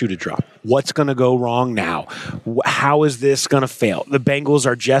other shoe to drop. What's going to go wrong now? How is this going to fail? The Bengals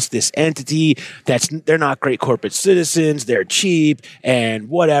are just this entity they're not great corporate citizens. They're cheap and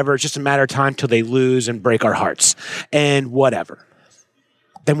whatever. It's just a matter of time till they lose and break our hearts and whatever.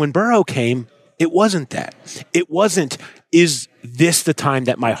 Then when Burrow came, it wasn't that. It wasn't, is this the time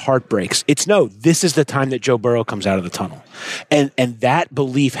that my heart breaks? It's no, this is the time that Joe Burrow comes out of the tunnel. And that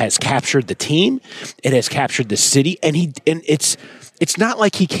belief has captured the team. It has captured the city. And it's not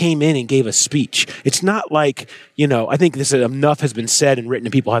like he came in and gave a speech. It's not like, I think enough has been said and written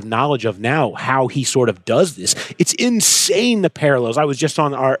and people have knowledge of now how he sort of does this. It's insane, the parallels. I was just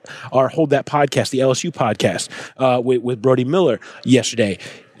on our Hold That podcast, the LSU podcast, with Brody Miller yesterday.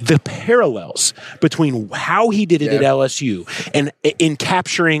 The parallels between how he did it at LSU and in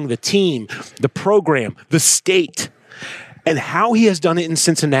capturing the team, the program, the state, and how he has done it in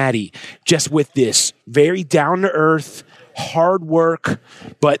Cincinnati, just with this very down-to-earth, hard work,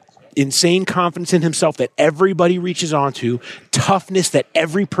 but insane confidence in himself that everybody reaches onto, toughness that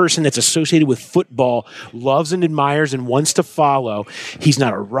every person that's associated with football loves and admires and wants to follow. He's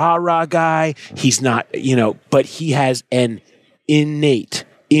not a rah-rah guy. He's not, but he has an innate,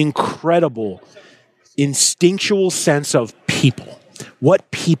 incredible, instinctual sense of people. What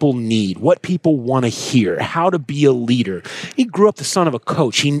people need, what people want to hear, how to be a leader. He grew up the son of a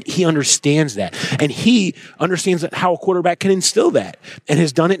coach. He understands that. And he understands how a quarterback can instill that and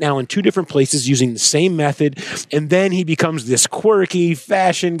has done it now in 2 different places using the same method. And then he becomes this quirky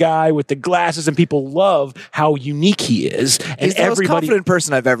fashion guy with the glasses, and people love how unique he is. And he's the most confident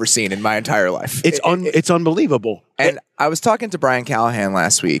person I've ever seen in my entire life. It's unbelievable. And I was talking to Brian Callahan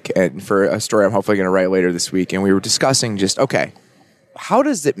last week and for a story I'm hopefully going to write later this week, and we were discussing just, okay, how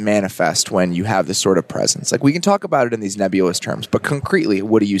does it manifest when you have this sort of presence? Like, we can talk about it in these nebulous terms, but concretely,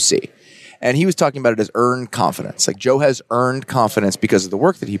 what do you see? And he was talking about it as earned confidence. Like, Joe has earned confidence because of the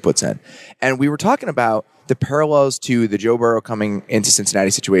work that he puts in. And we were talking about the parallels to the Joe Burrow coming into Cincinnati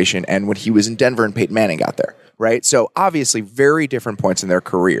situation and when he was in Denver and Peyton Manning got there, right? So obviously very different points in their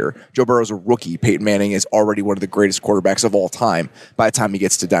career. Joe Burrow's a rookie. Peyton Manning is already one of the greatest quarterbacks of all time by the time he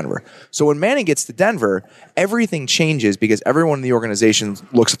gets to Denver. So when Manning gets to Denver, everything changes because everyone in the organization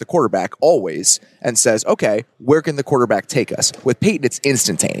looks at the quarterback always and says, okay, where can the quarterback take us? With Peyton, it's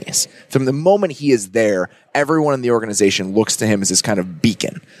instantaneous. From the moment he is there, everyone in the organization looks to him as this kind of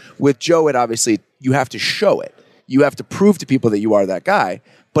beacon. With Joe, it obviously, you have to show it. You have to prove to people that you are that guy.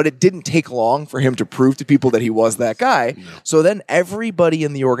 But it didn't take long for him to prove to people that he was that guy. No. So then everybody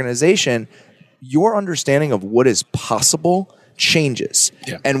in the organization, your understanding of what is possible changes.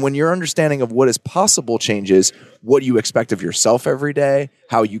 Yeah. And when your understanding of what is possible changes, what you expect of yourself every day,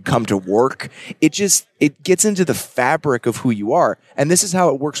 how you come to work, it gets into the fabric of who you are. And this is how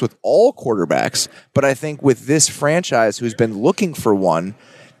it works with all quarterbacks. But I think with this franchise who's been looking for one,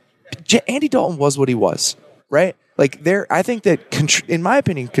 Andy Dalton was what he was, right? Like, I think that, in my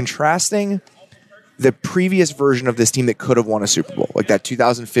opinion, contrasting the previous version of this team that could have won a Super Bowl, like that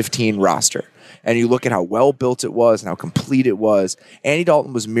 2015 roster, and you look at how well built it was and how complete it was, Andy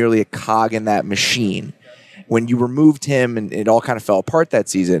Dalton was merely a cog in that machine. When you removed him and it all kind of fell apart that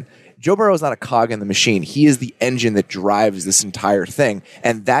season, Joe Burrow is not a cog in the machine. He is the engine that drives this entire thing.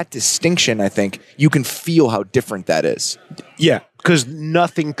 And that distinction, I think, you can feel how different that is. Yeah, because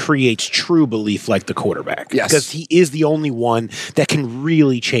nothing creates true belief like the quarterback. Yes. Because he is the only one that can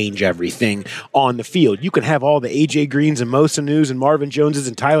really change everything on the field. You can have all the A.J. Greens and Mo Sanus and Marvin Joneses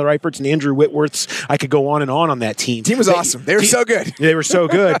and Tyler Eiferts and Andrew Whitworths. I could go on that team. Team was awesome. They were so good. They were so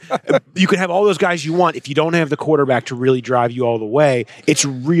good. You can have all those guys you want. If you don't have the quarterback to really drive you all the way, it's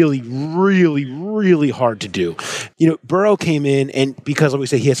really, really, really hard to do. You know, Burrow came in, and because, like we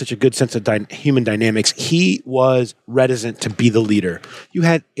say, he has such a good sense of human dynamics, he was reticent to be the leader. You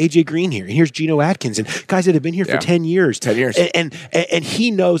had AJ Green here, and here's Geno Atkins, and guys that have been here for 10 years. 10 years. And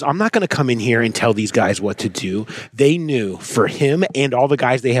he knows, I'm not going to come in here and tell these guys what to do. They knew for him and all the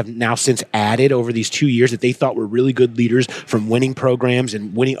guys they have now since added over these 2 years that they thought were really good leaders from winning programs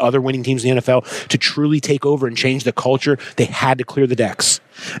and other winning teams in the NFL to truly take over and change the culture, they had to clear the decks.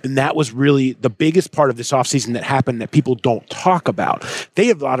 And that was really the biggest part of this offseason that happened that people don't talk about. They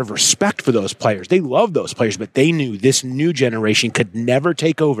have a lot of respect for those players. They love those players, but they knew this new generation could never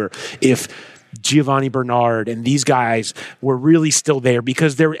take over if Giovanni Bernard and these guys were really still there,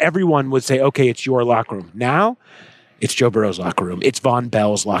 because everyone would say, okay, it's your locker room. Now, it's Joe Burrow's locker room. It's Von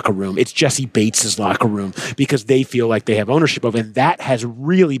Bell's locker room. It's Jesse Bates' locker room, because they feel like they have ownership of it. And that has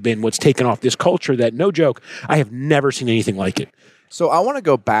really been what's taken off this culture that, no joke, I have never seen anything like it. So I want to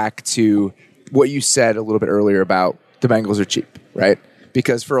go back to what you said a little bit earlier about the Bengals are cheap, right?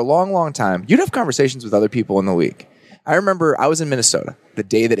 Because for a long, long time, you'd have conversations with other people in the league. I remember I was in Minnesota the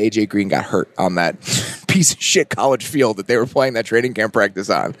day that A.J. Green got hurt on that piece of shit college field that they were playing that training camp practice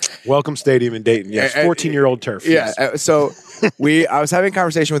on. Welcome Stadium in Dayton. Yes, 14-year-old turf. Yeah, Yes. So I was having a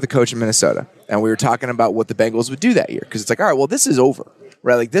conversation with the coach in Minnesota, and we were talking about what the Bengals would do that year. Because it's like, all right, well, this is over.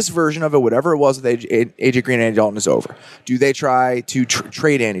 Right, like this version of it, whatever it was with AJ Green and Andy Dalton is over. Do they try to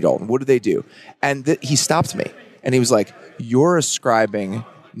trade Andy Dalton? What do they do? And he stopped me, and he was like, "You're ascribing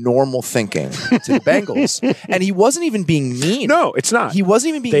normal thinking to the Bengals," and he wasn't even being mean. No, it's not. He wasn't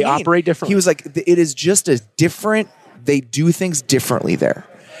even being They mean. operate differently. He was like, "It is just a different. They do things differently there."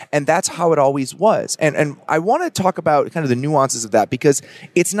 And that's how it always was. And I want to talk about kind of the nuances of that, because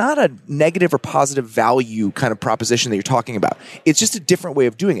it's not a negative or positive value kind of proposition that you're talking about. It's just a different way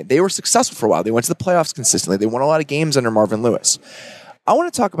of doing it. They were successful for a while. They went to the playoffs consistently. They won a lot of games under Marvin Lewis. I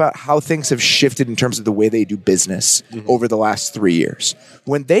want to talk about how things have shifted in terms of the way they do business over the last 3 years.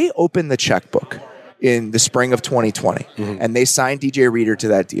 When they opened the checkbook in the spring of 2020 and they signed DJ Reader to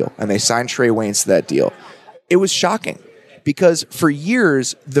that deal and they signed Trey Waynes to that deal, it was shocking. Because for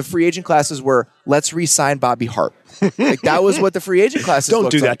years, the free agent classes were, let's re-sign Bobby Hart. Like that was what the free agent classes Don't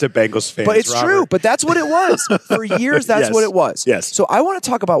looked do like. that to Bengals fans, But it's Robert. true. But that's what it was. For years, that's Yes. what it was. Yes. So I want to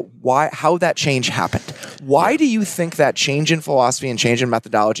talk about how that change happened. Why do you think that change in philosophy and change in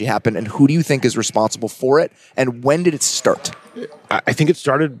methodology happened, and who do you think is responsible for it, and when did it start? I think it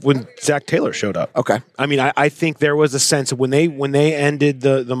started when Zach Taylor showed up. Okay. I mean, I think there was a sense of when they ended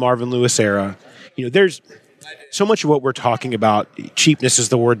the Marvin Lewis era, you know, there's so much of what we're talking about, cheapness is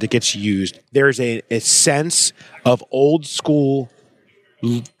the word that gets used. There's a sense of old school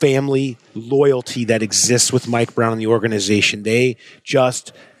family loyalty that exists with Mike Brown and the organization. They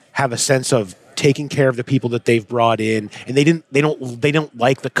just have a sense of taking care of the people that they've brought in, and they don't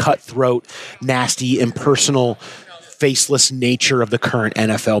like the cutthroat, nasty, impersonal, faceless nature of the current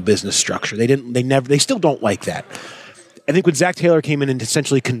NFL business structure. They still don't like that. I think when Zach Taylor came in and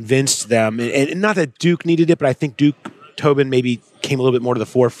essentially convinced them, and not that Duke needed it, but I think Duke Tobin maybe came a little bit more to the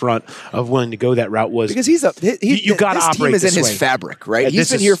forefront of willing to go that route, was Because you got to this operate team is this in his way. fabric, right? And He's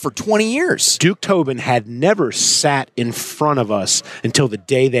this been here for 20 years. Duke Tobin had never sat in front of us until the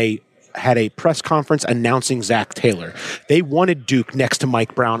day they had a press conference announcing Zach Taylor. They wanted Duke next to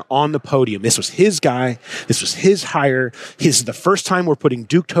Mike Brown on the podium. This was his guy. This was his hire. This is the first time we're putting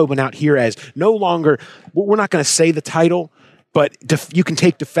Duke Tobin out here as no longer, we're not going to say the title, but you can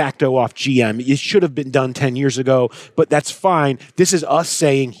take de facto off GM. It should have been done 10 years ago, but that's fine. This is us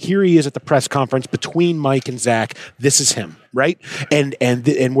saying, here he is at the press conference between Mike and Zach. This is him, right? And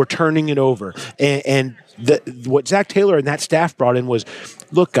we're turning it over. And what Zach Taylor and that staff brought in was,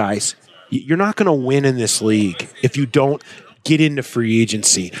 look, guys, you're not going to win in this league if you don't get into free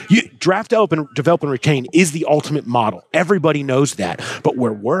agency. Develop and retain is the ultimate model. Everybody knows that. But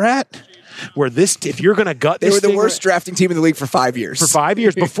where we're at, where if you're going to gut They this were the thing worst drafting team in the league for 5 years. for 5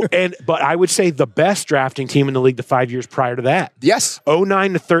 years before, but I would say the best drafting team in the league the 5 years prior to that. Yes.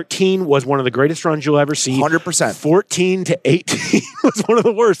 09 to 13 was one of the greatest runs you'll ever see. 100%. 14 to 18 was one of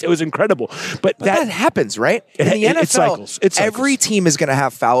the worst. It was incredible. But that happens, right? In the NFL, it cycles. every team is going to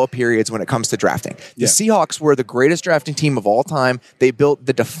have fallow periods when it comes to drafting. The Seahawks were the greatest drafting team of all time. They built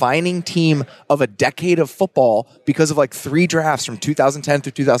the defining team of a decade of football because of like 3 drafts from 2010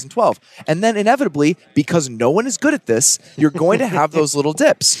 through 2012. And then inevitably, because no one is good at this, you're going to have those little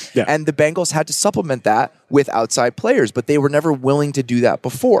dips. Yeah. And the Bengals had to supplement that with outside players, but they were never willing to do that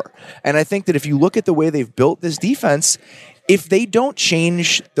before. And I think that if you look at the way they've built this defense, if they don't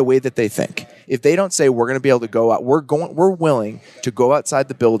change the way that they think, if they don't say we're going to be able to go out, we're willing to go outside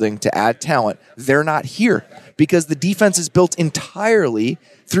the building to add talent, they're not here because the defense is built entirely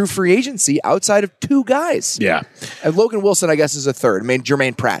through free agency outside of 2 guys. Yeah. And Logan Wilson, I guess, is a third. I mean,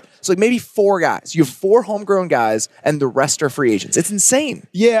 Jermaine Pratt. So like maybe 4 guys. You have 4 homegrown guys, and the rest are free agents. It's insane.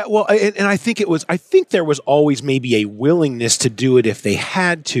 Yeah, well, and I think there was always maybe a willingness to do it if they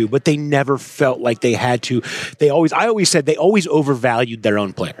had to, but they never felt like they had to. I always said they always overvalued their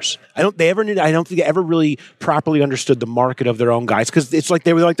own players. I don't think they ever really properly understood the market of their own guys because it's like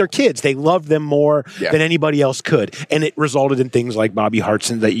they were like their kids. They loved them more than anybody else could, and it resulted in things like Bobby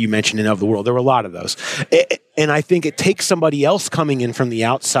Hartson that you mentioned in Of the World. There were a lot of those. And I think it takes somebody else coming in from the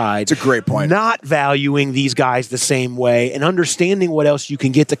outside. It's a great point. Not valuing these guys the same way and understanding what else you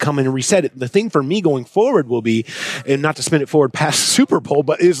can get to come in and reset it. The thing for me going forward will be, and not to spin it forward past Super Bowl,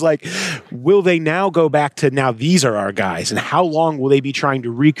 but is like, will they now go back to now these are our guys? And how long will they be trying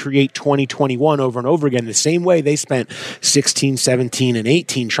to recreate 2021 over and over again the same way they spent 16, 17, and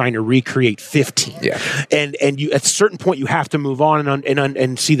 18 trying to recreate 15? Yeah. And you, at a certain point, you have to move on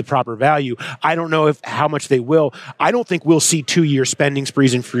and see the proper value. I don't know how much they will. I don't think we'll see 2-year spending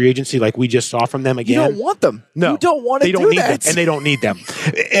sprees in free agency like we just saw from them again. You don't want them. No, you don't want to they don't do need that. them, and they don't need them.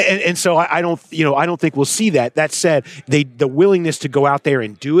 And so I don't think we'll see that. That said, the willingness to go out there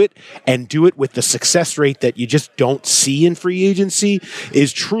and do it with the success rate that you just don't see in free agency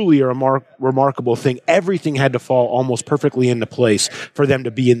is truly a remarkable thing. Everything had to fall almost perfectly into place for them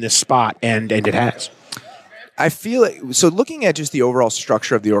to be in this spot, and it has. I feel like, so looking at just the overall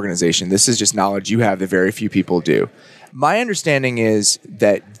structure of the organization, this is just knowledge you have that very few people do. My understanding is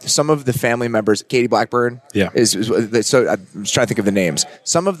that some of the family members, Katie Blackburn, so I'm just trying to think of the names.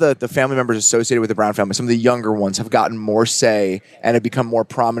 Some of the family members associated with the Brown family, some of the younger ones have gotten more say and have become more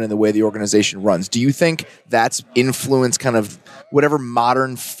prominent in the way the organization runs. Do you think that's influenced kind of whatever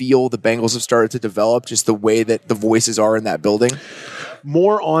modern feel the Bengals have started to develop, just the way that the voices are in that building?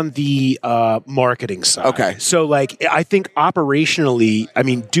 More on the marketing side. Okay. So, like, I think operationally, I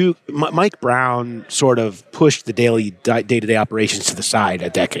mean, Mike Brown sort of pushed the day-to-day operations to the side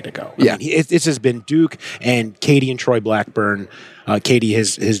a decade ago. I mean, this has been Duke and Katie and Troy Blackburn. Katie,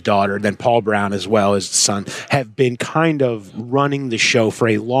 his daughter, then Paul Brown as well, his son, have been kind of running the show for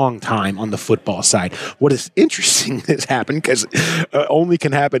a long time on the football side. What is interesting has happened, because only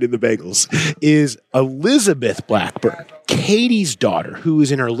can happen in the Bengals, is Elizabeth Blackburn, Katie's daughter, who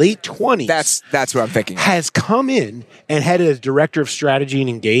is in her late 20s. That's what I'm thinking. Has come in and had as director of strategy and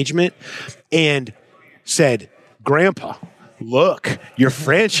engagement and said, Grandpa, look, your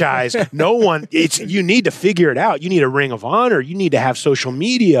franchise, you need to figure it out. You need a Ring of Honor. You need to have social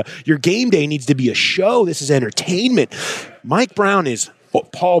media. Your game day needs to be a show. This is entertainment. Mike Brown is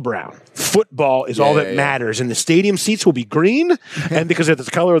Paul Brown. Football is all that matters. And the stadium seats will be green, and because it's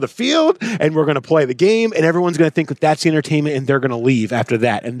the color of the field, and we're going to play the game, and everyone's going to think that that's the entertainment, and they're going to leave after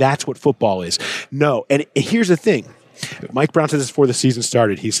that. And that's what football is. No. And here's the thing. Mike Brown said this before the season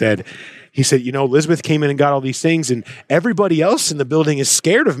started. He said, Elizabeth came in and got all these things, and everybody else in the building is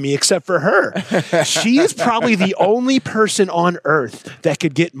scared of me except for her. She is probably the only person on earth that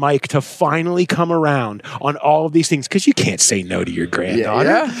could get Mike to finally come around on all of these things, because you can't say no to your granddaughter.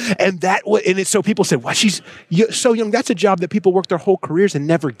 Yeah. And it's so people said, "Well, she's so young. That's a job that people work their whole careers and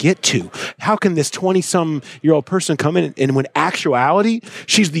never get to. How can this 20-some-year-old person come in?" And when actuality,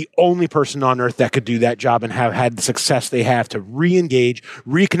 she's the only person on earth that could do that job and have had the success they have to re-engage,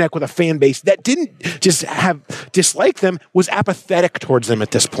 reconnect with a fan base that didn't just have dislike them, was apathetic towards them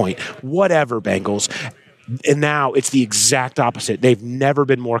at this point. Whatever, Bengals. And now it's the exact opposite. They've never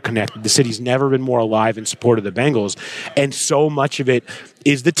been more connected. The city's never been more alive in support of the Bengals. And so much of it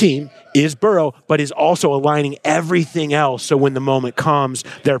is the team, is Burrow, but is also aligning everything else so when the moment comes,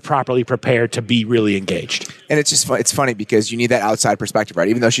 they're properly prepared to be really engaged. And it's just it's funny because you need that outside perspective, right?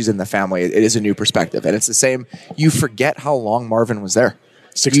 Even though she's in the family, it is a new perspective. And it's the same. You forget how long Marvin was there.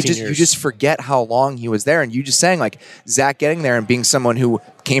 16 You years. just forget how long he was there. And you just saying, like, Zach getting there and being someone who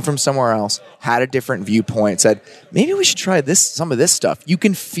came from somewhere else, had a different viewpoint, said, maybe we should try some of this stuff. You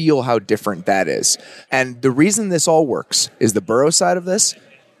can feel how different that is. And the reason this all works is the Burrow side of this,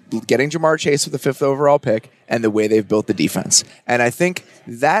 getting Jamar Chase with the 5th overall pick, and the way they've built the defense. And I think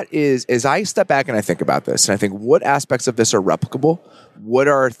that is, as I step back and I think about this, and I think what aspects of this are replicable, what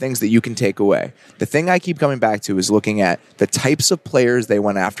are things that you can take away? The thing I keep coming back to is looking at the types of players they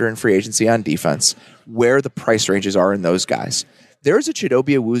went after in free agency on defense, where the price ranges are in those guys. There's a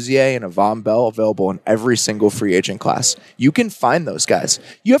Chidobe Awuzie and a Von Bell available in every single free agent class. You can find those guys.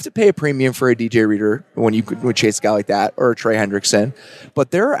 You have to pay a premium for a DJ Reader when you chase a guy like that, or a Trey Hendrickson.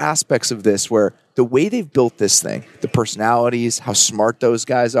 But there are aspects of this where the way they've built this thing, the personalities, how smart those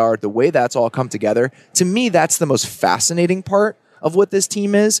guys are, the way that's all come together, to me, that's the most fascinating part of what this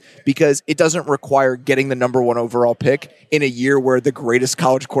team is, because it doesn't require getting the number 1 overall pick in a year where the greatest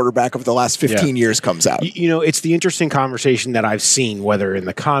college quarterback of the last 15 years comes out. You know, it's the interesting conversation that I've seen, whether in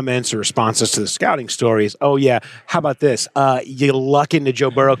the comments or responses to the scouting stories. Oh, yeah, how about this? You luck into Joe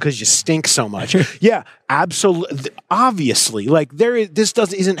Burrow because you stink so much. Yeah, absolutely. Obviously, like this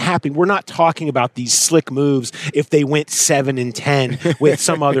isn't happening. We're not talking about these slick moves if they went 7-10 with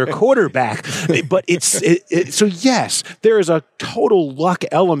some other quarterback. But so yes, there is a total luck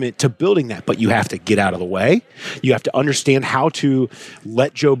element to building that, but you have to get out of the way. You have to understand how to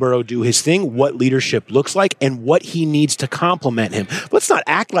let Joe Burrow do his thing, what leadership looks like, and what he needs to complement him. Let's not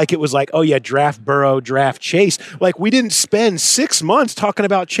act like it was like, oh yeah, draft Burrow, draft Chase. Like, we didn't spend 6 months talking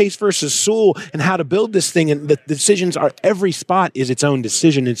about Chase versus Sewell and how to build this thing, and the decisions are, every spot is its own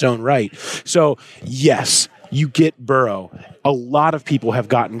decision, its own right. So yes, you get Burrow. A lot of people have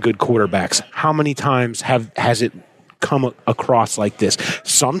gotten good quarterbacks. How many times has it come across like this?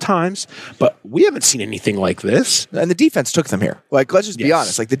 Sometimes, but we haven't seen anything like this. And the defense took them here. Like, let's just be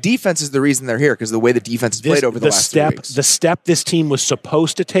honest. Like, the defense is the reason they're here, because of the way the defense has played over the last 3 weeks. The step this team was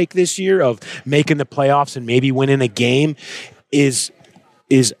supposed to take this year of making the playoffs and maybe winning a game is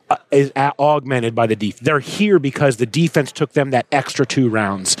augmented by the defense. They're here because the defense took them that extra 2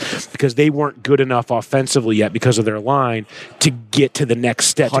 rounds, because they weren't good enough offensively yet because of their line to get to the next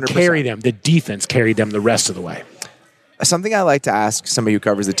step, 100%. To carry them. The defense carried them the rest of the way. Something I like to ask somebody who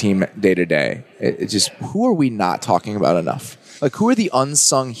covers the team day to day, it's just, who are we not talking about enough? Like, who are the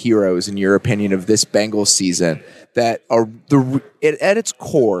unsung heroes, in your opinion, of this Bengals season that are, at its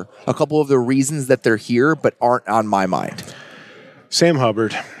core, a couple of the reasons that they're here but aren't on my mind? Sam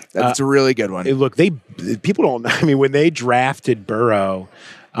Hubbard. That's a really good one. Look, people don't, I mean, when they drafted Burrow,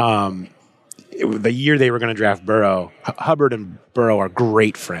 the year they were going to draft Burrow, Hubbard and Burrow are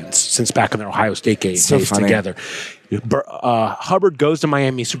great friends since back in their Ohio State days together. Hubbard goes to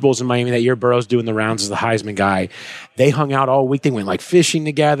Miami, Super Bowl's in Miami that year. Burrow's doing the rounds as the Heisman guy. They hung out all week. They went like fishing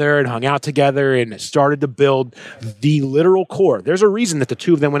together and hung out together and started to build the literal core. There's a reason that the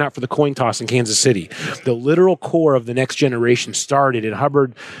two of them went out for the coin toss in Kansas City. The literal core of the next generation started, and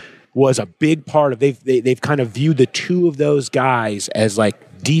Hubbard was a big part of. They've kind of viewed the two of those guys as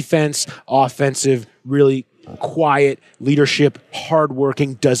like defense, offensive, really quiet leadership,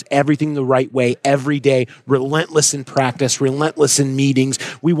 hardworking, does everything the right way every day, relentless in practice, relentless in meetings.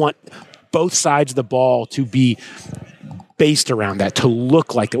 We want both sides of the ball to be based around that, to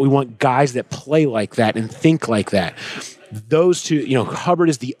look like that. We want guys that play like that and think like that. Those two, Hubbard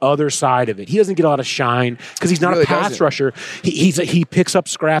is the other side of it. He doesn't get a lot of shine because he's not a pass rusher. He picks up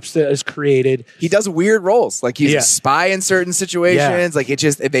scraps that is created. He does weird roles, like he's a spy in certain situations. Like, it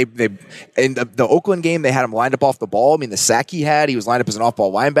just they in the Oakland game, they had him lined up off the ball. I mean, the sack he was lined up as an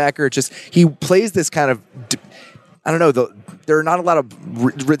off-ball linebacker. He plays this kind of, I don't know, there's not a lot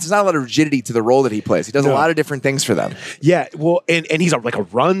of rigidity to the role that he plays. He does a lot of different things for them. Yeah, well, and he's like a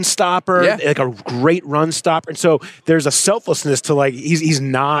run stopper, like a great run stopper. And so there's a selflessness to, like, he's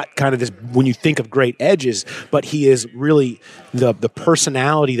not kind of this, when you think of great edges, but he is really the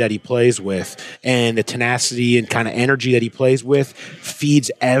personality that he plays with and the tenacity and kind of energy that he plays with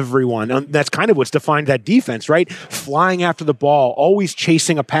feeds everyone. That's kind of what's defined that defense, right? Flying after the ball, always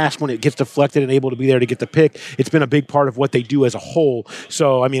chasing a pass when it gets deflected and able to be there to get the pick. It's been a big part of what they do as a whole.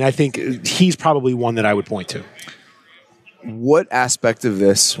 So, I mean, I think he's probably one that I would point to. What aspect of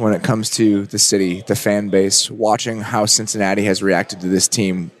this, when it comes to the city, the fan base, watching how Cincinnati has reacted to this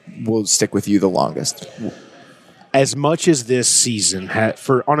team, will stick with you the longest? As much as this season,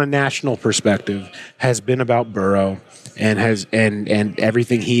 on a national perspective, has been about Burrow and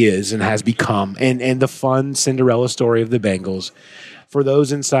everything he is and has become, and the fun Cinderella story of the Bengals. For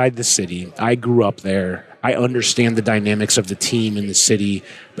those inside the city, I grew up there. I understand the dynamics of the team in the city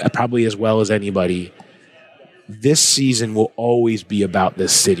probably as well as anybody. this season will always be about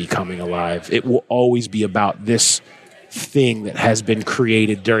this city coming alive. It will always be about this thing that has been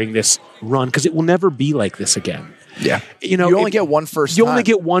created during this run, because it will never be like this again. Yeah. You know, you only get one first You time. only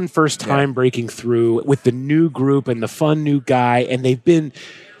get one first time breaking through with the new group and the fun new guy. And they've been,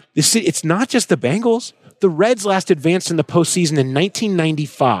 it's not just the Bengals. The Reds last advanced in the postseason in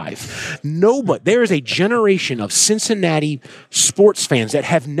 1995. There is a generation of Cincinnati sports fans that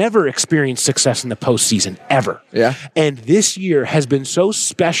have never experienced success in the postseason ever. Yeah. And this year has been so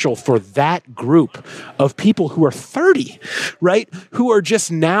special for that group of people who are 30, right? Who are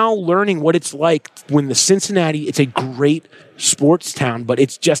just now learning what it's like when the Cincinnati, it's a great sports town, but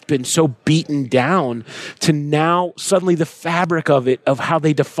it's just been so beaten down to now suddenly the fabric of it, of how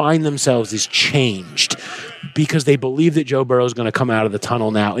they define themselves, is changed because they believe that Joe Burrow is going to come out of the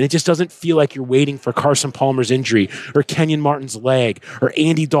tunnel now. And it just doesn't feel like you're waiting for Carson Palmer's injury or Kenyon Martin's leg or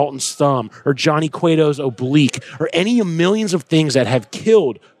Andy Dalton's thumb or Johnny Cueto's oblique or any millions of things that have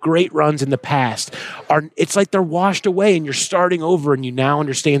killed great runs in the past. It's like they're washed away and you're starting over, and you now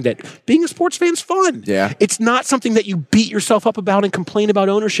understand that being a sports fan is fun. Yeah. It's not something that you beat yourself up about and complain about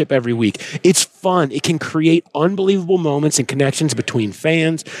ownership every week. It's fun. It can create unbelievable moments and connections between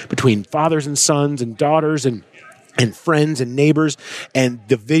fans, between fathers and sons and daughters and friends and neighbors. And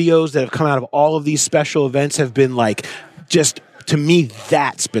the videos that have come out of all of these special events have been like, just, to me,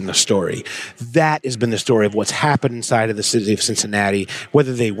 that's been the story. That has been the story of what's happened inside of the city of Cincinnati,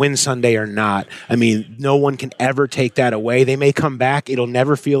 whether they win Sunday or not. I mean, no one can ever take that away. They may come back. It'll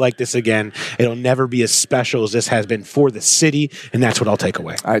never feel like this again. It'll never be as special as this has been for the city, and that's what I'll take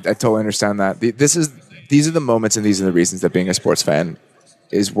away. I totally understand that. These are the moments and these are the reasons that being a sports fan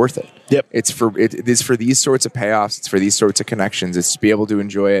is worth it. Yep. It is for these sorts of payoffs. It's for these sorts of connections. It's to be able to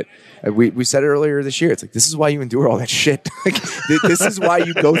enjoy it. We said it earlier this year. It's like, this is why you endure all that shit. Like, this is why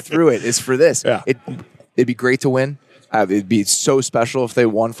you go through it. Is for this. Yeah. It'd be great to win. It'd be so special if they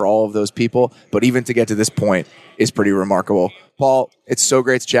won for all of those people. But even to get to this point is pretty remarkable. Paul, it's so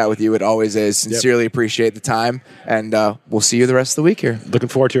great to chat with you. It always is. Sincerely appreciate the time. And we'll see you the rest of the week here. Looking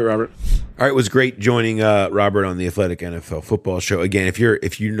forward to it, Robert. All right, it was great joining Robert on the Athletic NFL Football Show. Again, if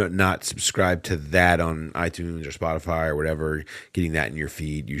you're not subscribed to that on iTunes or Spotify or whatever, getting that in your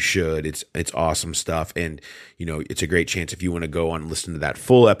feed, you should. It's awesome stuff, and it's a great chance if you want to go on and listen to that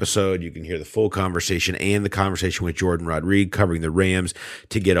full episode. You can hear the full conversation and the conversation with Jordan Rodriguez covering the Rams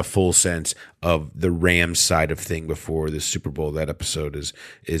to get a full sense of the Rams side of thing before the Super Bowl. That episode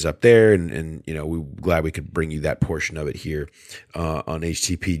is up there, and we're glad we could bring you that portion of it here on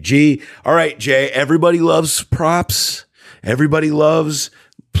HTPG. All right, Jay, everybody loves props. Everybody loves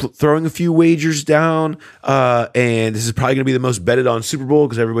throwing a few wagers down. And this is probably going to be the most betted on Super Bowl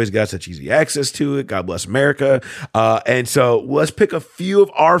because everybody's got such easy access to it. God bless America. And so let's pick a few of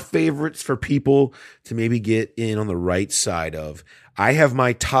our favorites for people to maybe get in on the right side of. I have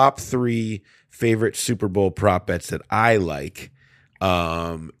my top 3 favorite Super Bowl prop bets that I like.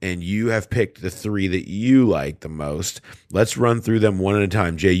 And you have picked the 3 that you like the most. Let's run through them one at a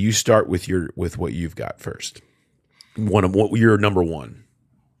time. Jay, you start with what you've got first. What your number 1?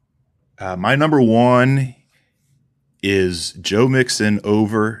 My number 1 is Joe Mixon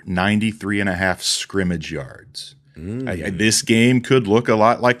over 93.5 scrimmage yards. This game could look a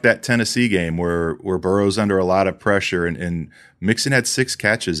lot like that Tennessee game where Burrow's under a lot of pressure, and Mixon had 6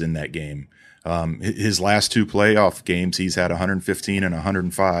 catches in that game. His last 2 playoff games, he's had 115 and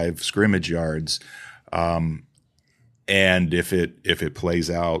 105 scrimmage yards. And if it plays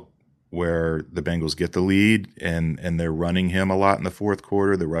out where the Bengals get the lead and they're running him a lot in the fourth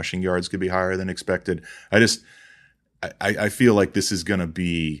quarter, the rushing yards could be higher than expected. I feel like this is going to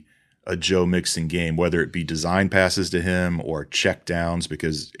be a Joe Mixon game, whether it be design passes to him or check downs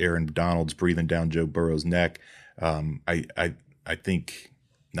because Aaron Donald's breathing down Joe Burrow's neck. I think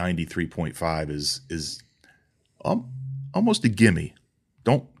 93.5 is almost a gimme.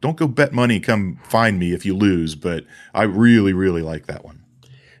 Don't go bet money, come find me if you lose, but I really, really like that one.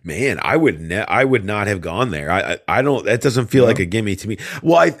 Man, I would not have gone there. I don't. That doesn't feel like a gimme to me.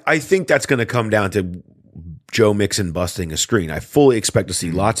 Well, I think that's going to come down to Joe Mixon busting a screen. I fully expect to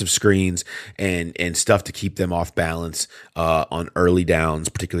see lots of screens and stuff to keep them off balance on early downs,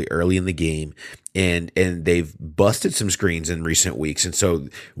 particularly early in the game. And they've busted some screens in recent weeks. And so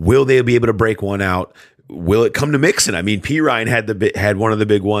will they be able to break one out? Will it come to Mixon? I mean, P. Ryan had one of the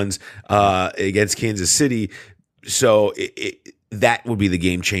big ones against Kansas City. So that would be the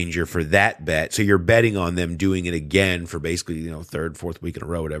game changer for that bet. So you're betting on them doing it again for basically, third, fourth week in a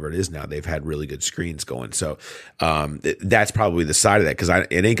row, whatever it is now. They've had really good screens going. So that's probably the side of that because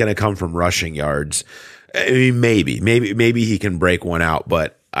it ain't going to come from rushing yards. I mean, maybe he can break one out,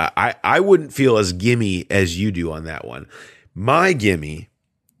 but I wouldn't feel as gimme as you do on that one. My gimme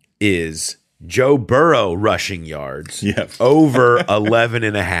is Joe Burrow rushing yards over 11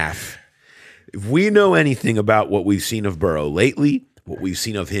 and a half. If we know anything about what we've seen of Burrow lately, what we've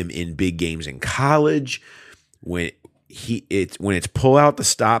seen of him in big games in college, when it's pull out the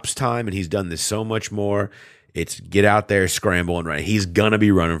stops time, and he's done this so much more, it's get out there, scramble, and run. He's going to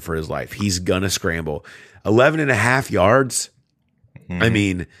be running for his life. He's going to scramble. 11 and a half yards. I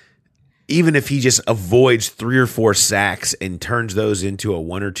mean, even if he just avoids 3 or 4 sacks and turns those into a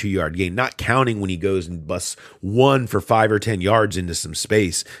 1 or 2 yard gain, not counting when he goes and busts one for 5 or 10 yards into some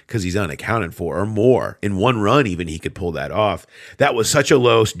space because he's unaccounted for, or more. In one run, even, he could pull that off. That was such a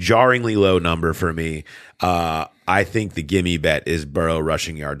low, jarringly low number for me. I think the gimme bet is Burrow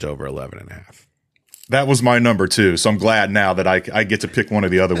rushing yards over 11 and a half. That was my number 2, so I'm glad now that I get to pick one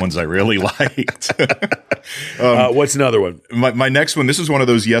of the other ones I really liked. What's another one? My next one, this is one of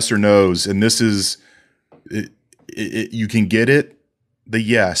those yes or no's, and this is you can get it, the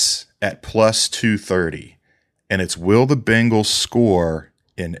yes, at plus 230, and it's will the Bengals score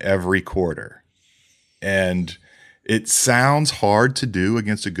in every quarter? And it sounds hard to do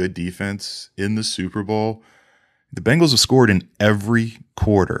against a good defense in the Super Bowl. The Bengals have scored in every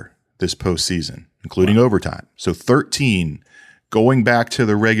quarter this postseason, including overtime. So 13 going back to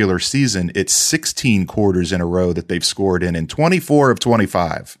the regular season. It's 16 quarters in a row that they've scored in 24 of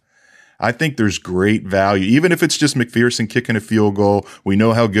 25. I think there's great value, even if it's just McPherson kicking a field goal. We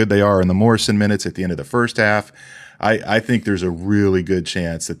know how good they are in the Morrison minutes at the end of the first half. I think there's a really good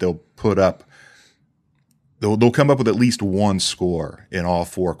chance that they'll come up with at least one score in all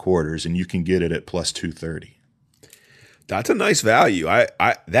 4 quarters, and you can get it at plus 230. That's a nice value.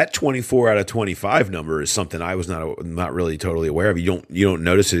 That 24 out of 25 number is something I was not really totally aware of. You don't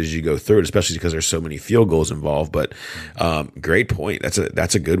notice it as you go through it, especially because there's so many field goals involved. But great point.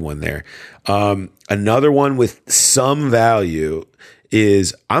 That's a good one there. Another one with some value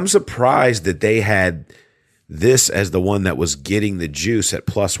is I'm surprised that they had this as the one that was getting the juice at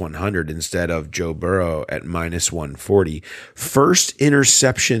plus 100 instead of Joe Burrow at minus 140. First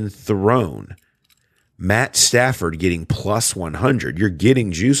interception thrown. Matt Stafford getting plus 100. You're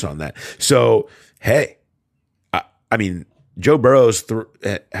getting juice on that. So, hey, I mean, Joe Burrow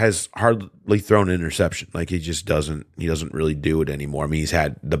has hardly thrown an interception. Like, he doesn't really do it anymore. I mean, he's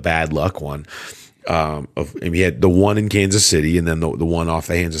had the bad luck one. He had the one in Kansas City and then the one off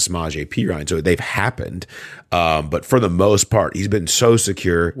the hands of Samaje Perine. So they've happened. But for the most part, he's been so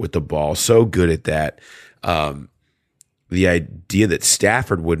secure with the ball, so good at that. The idea that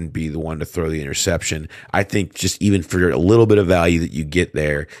Stafford wouldn't be the one to throw the interception, I think just even for a little bit of value that you get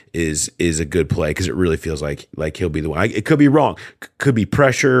there is a good play, because it really feels like he'll be the one. It could be wrong. Could be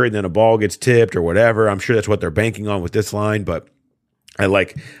pressure and then a ball gets tipped or whatever. I'm sure that's what they're banking on with this line, but I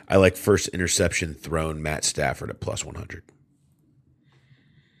like first interception thrown Matt Stafford at plus 100.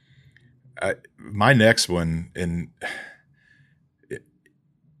 My next one, and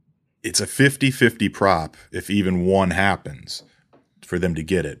it's a 50-50 prop if even one happens for them to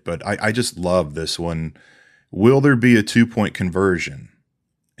get it. But I just love this one. Will there be a 2-point conversion?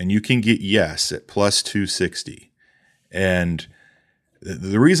 And you can get yes at plus 260. And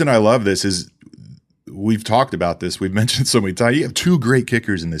the reason I love this is we've talked about this. We've mentioned so many times. You have 2 great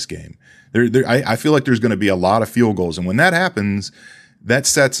kickers in this game. I feel like there's going to be a lot of field goals. And when that happens, that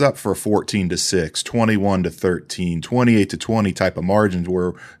sets up for 14-6, 21-13, 28-20 type of margins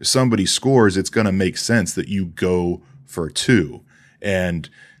where if somebody scores, it's going to make sense that you go for 2. And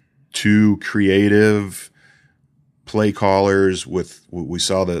 2 creative play callers we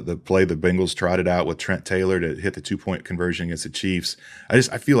saw the play the Bengals trotted out with Trent Taylor to hit the 2-point conversion against the Chiefs. I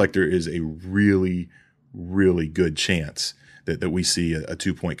feel like there is a really, really good chance that we see a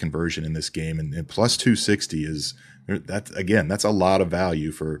 2-point conversion in this game. And plus 260 is – that's a lot of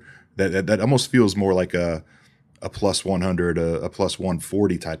value for that. That almost feels more like a plus 100, a plus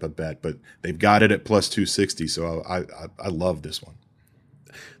 140 type of bet, but they've got it at plus 260. So I love this one.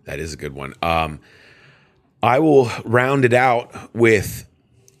 That is a good one. I will round it out with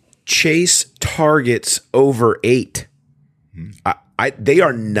Chase targets over 8. They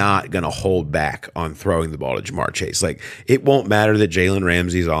are not going to hold back on throwing the ball to Jamar Chase. Like, it won't matter that Jalen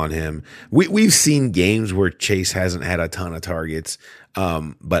Ramsey's on him. We've seen games where Chase hasn't had a ton of targets.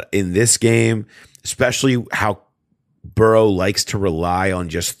 But in this game, especially how Burrow likes to rely on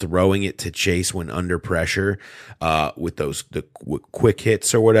just throwing it to Chase when under pressure, with the quick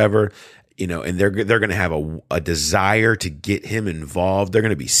hits or whatever, and they're going to have a desire to get him involved. They're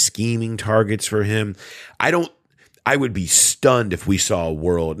going to be scheming targets for him. I would be stunned if we saw a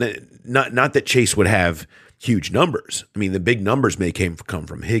world, not that Chase would have huge numbers. I mean, the big numbers may come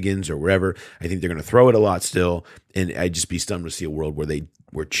from Higgins or wherever. I think they're going to throw it a lot still, and I'd just be stunned to see a world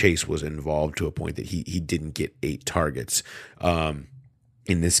where Chase was involved to a point that he didn't get 8 targets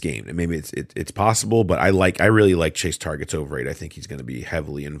in this game. And maybe it's possible, but I really like Chase targets over 8. I think he's going to be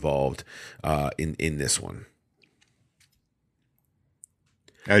heavily involved in this one.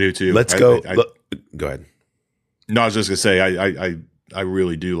 I do too. Let's go. Go ahead. No, I was just gonna say I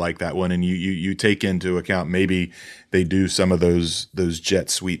really do like that one, and you take into account maybe they do some of those jet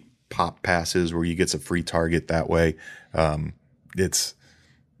sweep pop passes where you get a free target that way. It's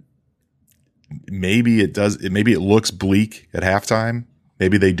maybe it looks bleak at halftime.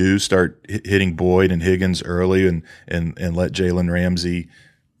 Maybe they do start hitting Boyd and Higgins early and let Jalen Ramsey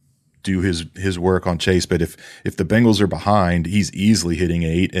do his work on Chase. But if the Bengals are behind, he's easily hitting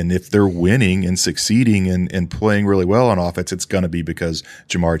 8. And if they're winning and succeeding and playing really well on offense, it's going to be because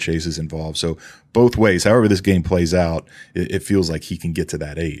Jamar Chase is involved. So both ways, however this game plays out, it feels like he can get to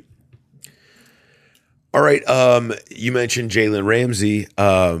that 8. All right. You mentioned Jalen Ramsey.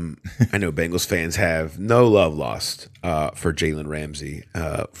 I know Bengals fans have no love lost for Jalen Ramsey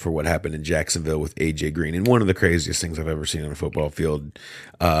for what happened in Jacksonville with A.J. Green. And one of the craziest things I've ever seen on a football field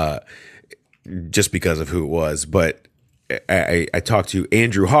just because of who it was. But I talked to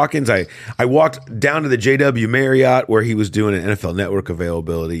Andrew Hawkins. I walked down to the JW Marriott where he was doing an NFL Network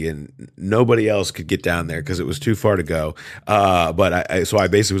availability, and nobody else could get down there because it was too far to go. But so I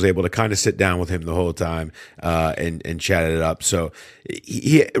basically was able to kind of sit down with him the whole time and chatted it up. So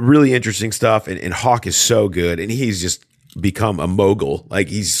he really interesting stuff. And Hawk is so good, and he's just become a mogul. Like,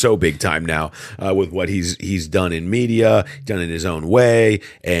 he's so big time now with what he's done in media, done in his own way.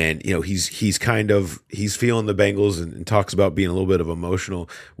 And, you know, he's feeling the Bengals and talks about being a little bit of emotional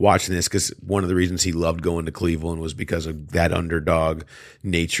watching this, because one of the reasons he loved going to Cleveland was because of that underdog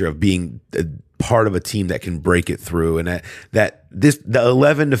nature of being a part of a team that can break it through. And the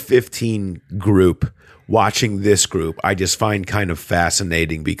 11 to 15 group, watching this group, I just find kind of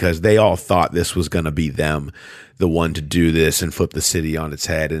fascinating because they all thought this was going to be them, the one to do this and flip the city on its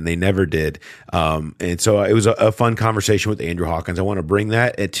head, and they never did. And so it was a fun conversation with Andrew Hawkins. I want to bring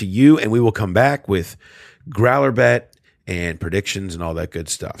that to you, and we will come back with Growler Bet and predictions and all that good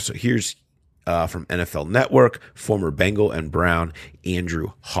stuff. So here's from NFL Network, former Bengal and Brown,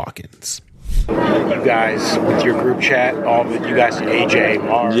 Andrew Hawkins. You guys with your group chat, all of it, you guys, AJ,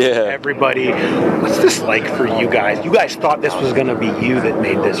 Mark, everybody. What's this like for you guys? You guys thought this was going to be you that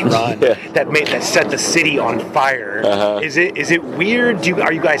made this run, that set the city on fire. Is it weird?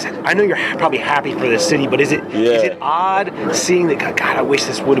 Are you guys? I know you're probably happy for the city, but is it odd seeing that? God, I wish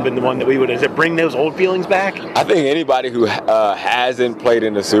this would have been the one that we would. Does it bring those old feelings back? I think anybody who hasn't played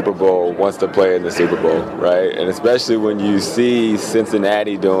in the Super Bowl wants to play in the Super Bowl, right? And especially when you see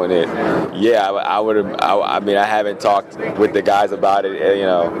Cincinnati doing it. Yeah, I would have. I mean, I haven't talked with the guys about it,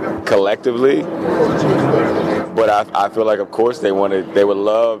 collectively. But I feel like, of course, they would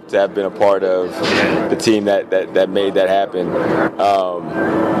love to have been a part of the team that made that happen.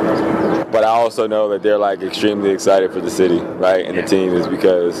 But I also know that they're like extremely excited for the city, right? And the team is,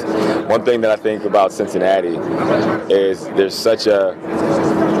 because one thing that I think about Cincinnati is there's such a,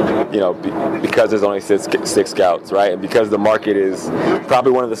 because there's only six scouts, right? And because the market is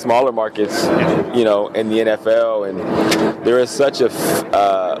probably one of the smaller markets, in the NFL, and there is such a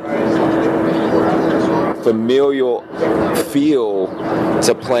familial feel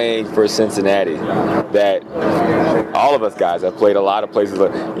to playing for Cincinnati that all of us guys have played a lot of places.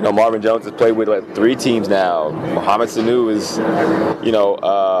 Marvin Jones has played with 3 teams now. Mohamed Sanu is,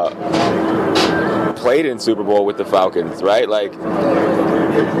 played in Super Bowl with the Falcons, right?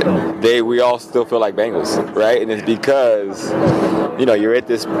 We all still feel like Bengals, right? And it's because, you're at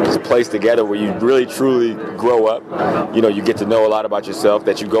this place together where you really truly grow up. You get to know a lot about yourself,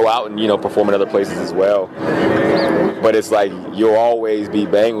 that you go out and, perform in other places as well. But it's like you'll always be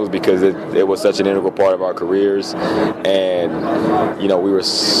Bengals because it was such an integral part of our careers. And, we were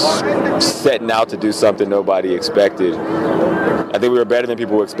setting out to do something nobody expected. I think we were better than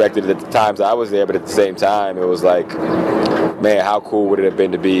people expected at the times I was there, but at the same time, it was like, man, how cool would it have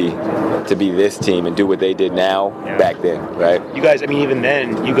been to be this team and do what they did now back then, right? You guys, even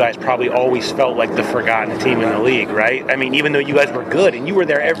then, you guys probably always felt like the forgotten team in the league, right? Even though you guys were good and you were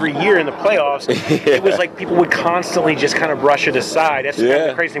there every year in the playoffs, it was like people would constantly just kind of brush it aside. That's kind of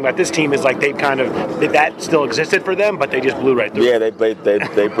the crazy thing about this team is like that still existed for them, but they just blew right through. Yeah, they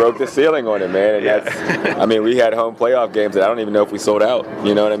broke the ceiling on it, man. And that's, we had home playoff games that I don't even know if we sold out.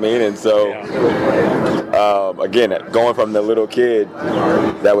 You know what I mean? And so, again, going from from the little kid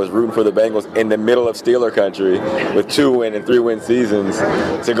that was rooting for the Bengals in the middle of Steeler country with 2-win and 3-win seasons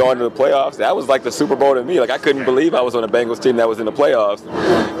to go into the playoffs. That was like the Super Bowl to me. Like, I couldn't believe I was on a Bengals team that was in the playoffs.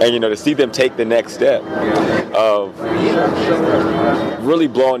 And, you know, to see them take the next step of really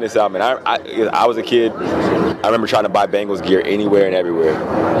blowing this out, man. I was a kid. I remember trying to buy Bengals gear anywhere and everywhere,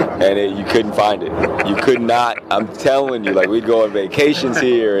 and you couldn't find it. You could not. I'm telling you, like, we'd go on vacations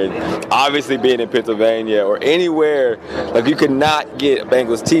here, and obviously being in Pennsylvania or anywhere, like, you could not get a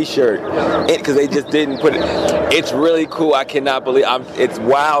Bengals T-shirt because they just didn't put it. It's really cool. I cannot believe. It's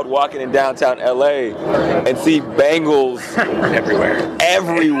wild walking in downtown LA and see Bengals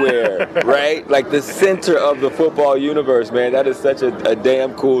everywhere, right? Like the center of the football universe, man. That is such a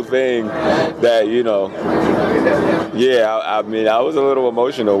damn cool thing that, you know. Yeah, I mean, I was a little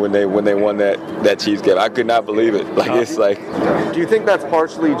emotional when they won that Chiefs game. I could not believe it. Like, it's like. Do you think that's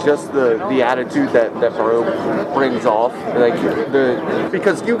partially just the attitude that Burrow brings off? Like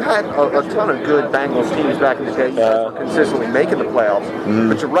because you had a ton of good Bengals teams back in the day. You guys were consistently making the playoffs. Mm-hmm.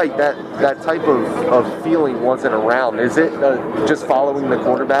 But you're right, that type of feeling wasn't around. Is it just following the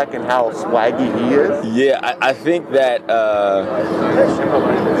quarterback and how swaggy he is? Yeah, I think that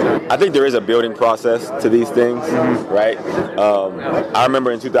I think there is a building process to these things, right? I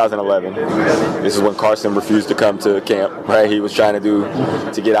remember in 2011, this is when Carson refused to come to camp, right? He was trying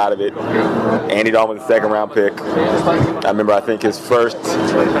to get out of it. Andy Dalton was the second round pick. I remember, I think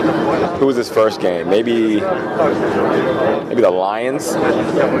who was his first game? Maybe the Lions.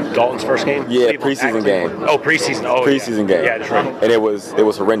 Dalton's first game? Yeah, preseason game. Oh, preseason. Oh, preseason game. Yeah, that's right. And it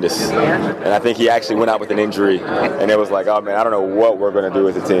was horrendous. And I think he actually went out with an injury, and it was like, oh man, I don't know what we're going to do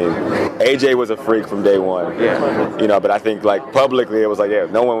as a team. AJ was a freak from day one. Yeah. You know, but I think, like, publicly it was like, yeah,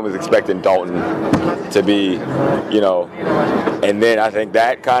 no one was expecting Dalton to be, you know, and then I think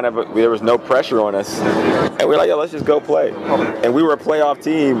that kind of, there was no pressure on us. And we're like, yo, let's just go play. And we were a playoff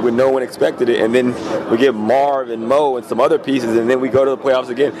team when no one expected it. And then we get Marv and Mo and some other pieces, and then we go to the playoffs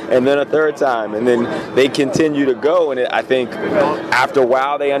again, and then a third time. And then they continue to go. And I think after a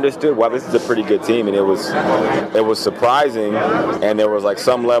while they understood, wow, this is a pretty good team. And it was surprising. And there was like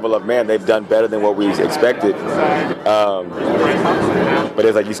some level of, man, they've done better than what we expected. But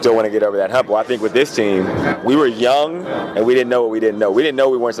it's like you still want to get over that hump. Well, I think with this team, we were young and we didn't know what we didn't know. We didn't know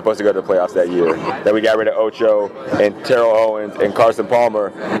we weren't supposed to go to the playoffs that year. That we got rid of Ocho and Terrell Owens and Carson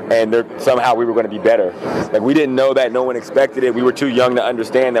Palmer, and somehow we were going to be better. Like, we didn't know that. No one expected it. We were too young to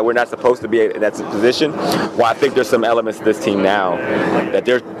understand that we're not supposed to be in that position. Well, I think there's some elements to this team now that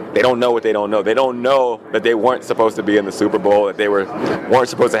they don't know what they don't know. They don't know that they weren't supposed to be in the Super Bowl, that they weren't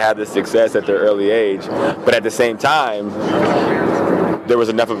supposed to have this success at their early age. But at the same time, there was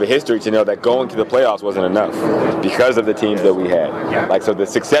enough of a history to know that going to the playoffs wasn't enough because of the teams that we had. Like, so the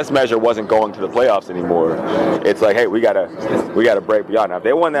success measure wasn't going to the playoffs anymore. It's like, hey, we gotta break beyond. Now, if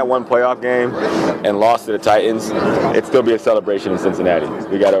they won that one playoff game and lost to the Titans, it'd still be a celebration in Cincinnati.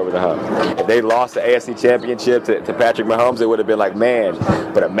 We got over the hump. If they lost the AFC Championship to Patrick Mahomes, it would have been like, man,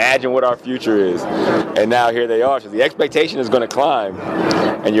 but imagine what our future is. And now here they are. So the expectation is going to climb,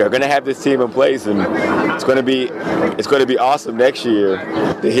 and you're going to have this team in place, and it's going to be awesome next year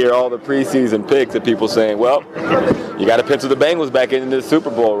to hear all the preseason picks of people saying, well, you got to pencil the Bengals back into the Super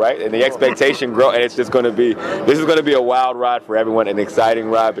Bowl, right? And the expectation grows, and this is going to be a wild ride for everyone, an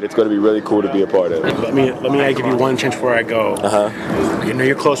exciting ride, but it's going to be really cool to be a part of. Let me give you one chance before I go. You know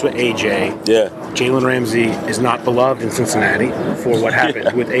you're close with AJ. Yeah. Jalen Ramsey is not beloved in Cincinnati for what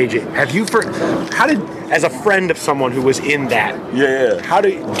happened with AJ. As a friend of someone who was in that,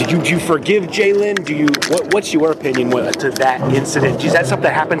 did you forgive Jalen? What's your opinion to that incident? Is that something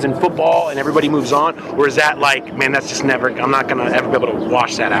that happens in football and everybody moves on, or is that like, man, that's just never? I'm not gonna ever be able to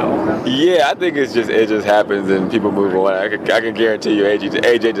wash that out. Yeah, I think it just happens and people move on. I can guarantee you,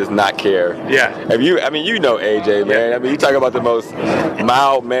 AJ does not care. Yeah. You know AJ, man. I mean, you talk about the most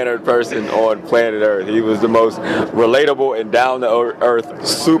mild-mannered person on planet Earth. He was the most relatable and down-to-earth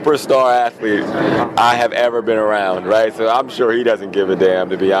superstar athlete I have ever been around, right? So I'm sure he doesn't give a damn,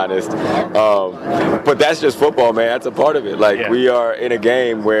 to be honest. But that's just football, man. That's a part of it. Like, we are in a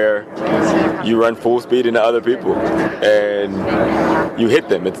game where you run full speed into other people and you hit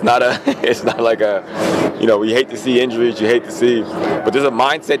them. It's not like we hate to see injuries, you hate to see, but there's a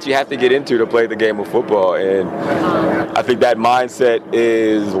mindset you have to get into to play the game of football. And I think that mindset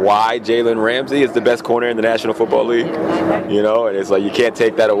is why Jalen Ramsey is the best corner in the National Football League. You know, and it's like, you can't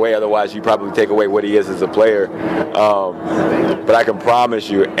take that away. Otherwise, you probably take away what he is as a player. But I can promise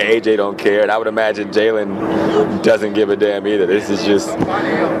you, AJ don't care, and I would imagine Jalen doesn't give a damn either. This is just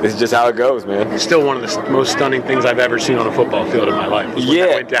how it goes, man. It's still one of the most stunning things I've ever seen on a football field in my life. what? When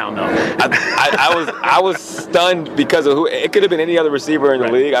that went down though. I was stunned because of who. It could have been any other receiver in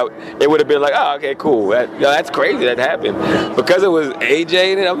the league. It would have been like, oh, okay, cool. That's crazy that happened. Because it was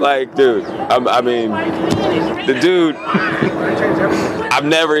AJ, and I'm like, dude. I mean, the dude. I've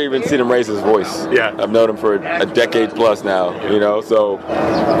never even seen him raise his voice. Yeah, I've known him for a decade plus now. So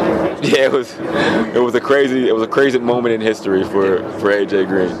yeah, it was a crazy moment in history for AJ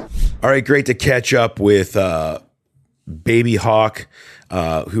Green. All right, great to catch up with Baby Hawk,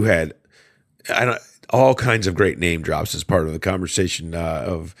 who had all kinds of great name drops as part of the conversation.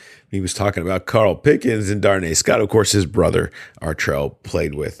 He was talking about Carl Pickens and Darnay Scott. Of course, his brother Artrell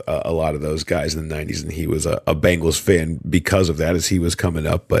played with a lot of those guys in the 90s, and he was a Bengals fan because of that as he was coming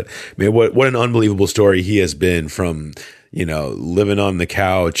up. But man, what an unbelievable story he has been, from living on the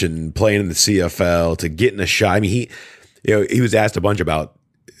couch and playing in the CFL to getting a shot. I mean, he was asked a bunch about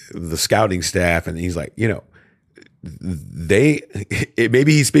the scouting staff, and he's like,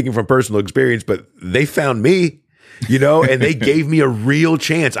 maybe he's speaking from personal experience, but they found me, and they gave me a real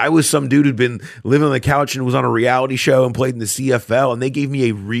chance. I was some dude who'd been living on the couch and was on a reality show and played in the CFL, and they gave me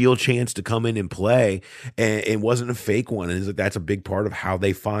a real chance to come in and play, and it wasn't a fake one. And that's a big part of how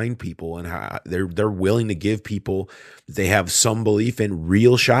they find people, and how they're willing to give people they have some belief in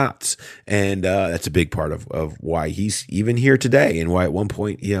real shots. And that's a big part of why he's even here today, and why at one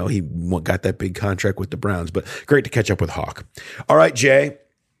point, he got that big contract with the Browns. But great to catch up with Hawk. All right, Jay,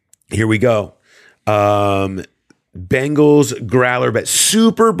 here we go. Bengals growler bet,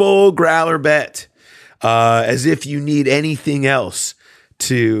 Super Bowl growler bet. As if you need anything else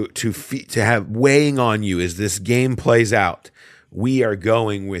to have weighing on you as this game plays out, we are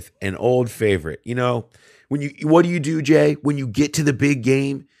going with an old favorite. What do you do, Jay? When you get to the big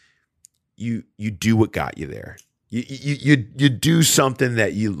game, you do what got you there. You do something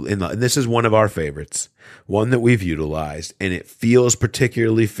that and this is one of our favorites, one that we've utilized, and it feels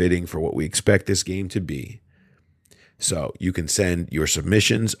particularly fitting for what we expect this game to be. So you can send your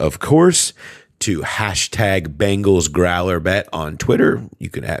submissions, of course, to #BengalsGrowlerBet on Twitter.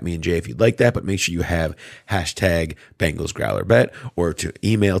 You can @ me and Jay if you'd like that, but make sure you have #BengalsGrowlerBet, or to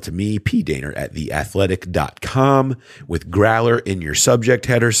email to me, pdaner@theathletic.com, with growler in your subject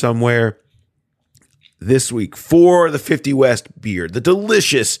header somewhere. This week, for the 50 West beer, the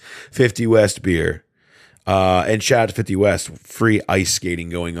delicious 50 West beer. And shout out to 50 West, free ice skating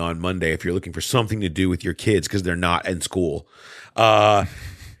going on Monday if you're looking for something to do with your kids because they're not in school. Bengals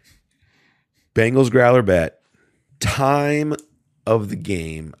growler bet, time of the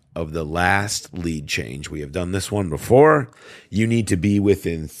game of the last lead change. We have done this one before. You need to be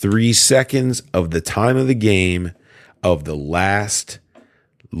within 3 seconds of the time of the game of the last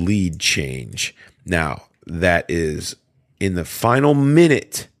lead change. Now, that is in the final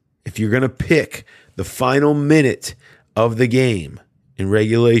minute. If you're going to pick the final minute of the game in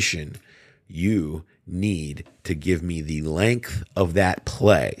regulation, you need to give me the length of that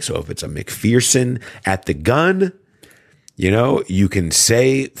play. So if it's a McPherson at the gun, you can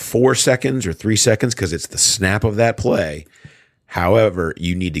say 4 seconds or 3 seconds because it's the snap of that play. However,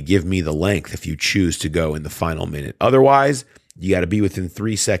 you need to give me the length if you choose to go in the final minute. Otherwise, you got to be within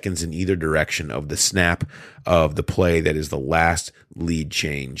 3 seconds in either direction of the snap of the play that is the last lead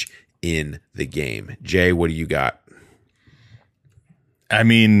change in the game. Jay, what do you got? I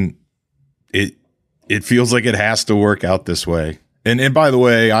mean, it feels like it has to work out this way. And by the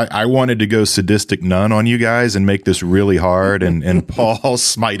way, I wanted to go sadistic nun on you guys and make this really hard, and Paul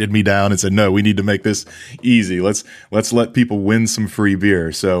smited me down and said, no, we need to make this easy. Let's let people win some free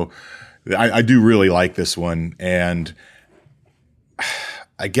beer. So I do really like this one, and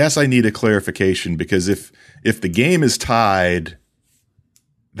I guess I need a clarification, because if the game is tied,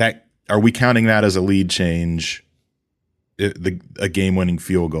 that are we counting that as a lead change, a game-winning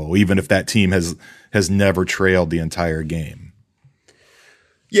field goal, even if that team has never trailed the entire game?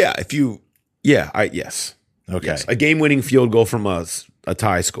 Yeah, yes. Okay. Yes. A game-winning field goal from a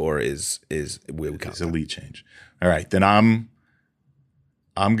tie score is we would count. It's a lead change. All right, then I'm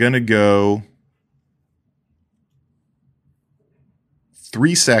gonna go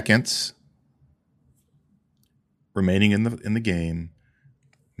 3 seconds remaining in the game.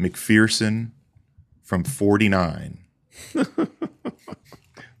 McPherson from 49.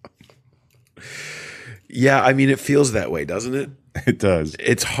 Yeah, I mean, it feels that way, doesn't it? It does.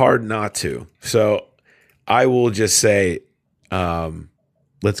 It's hard not to. So I will just say,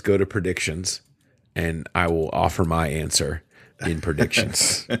 let's go to predictions, and I will offer my answer in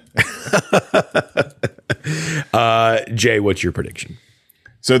predictions. Jay, what's your prediction?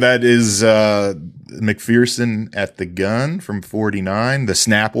 So that is McPherson at the gun from 49. The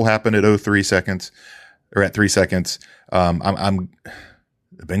snap will happen at 03 seconds. or at 3 seconds. The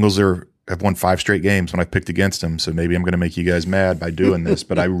Bengals have won 5 straight games when I've picked against them. So maybe I'm going to make you guys mad by doing this,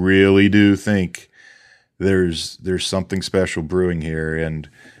 but I really do think there's something special brewing here. And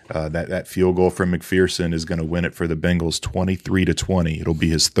that field goal from McPherson is going to win it for the Bengals 23-20. It'll be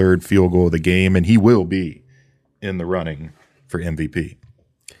his 3rd field goal of the game, and he will be in the running for MVP.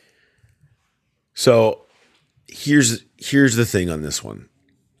 So here's the thing on this one.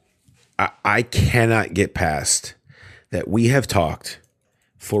 I cannot get past that we have talked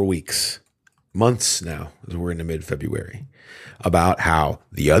for weeks, months now, as we're into mid-February, about how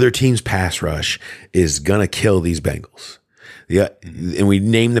the other team's pass rush is going to kill these Bengals. Yeah, and we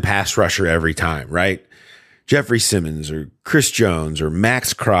name the pass rusher every time, right? Jeffrey Simmons or Chris Jones or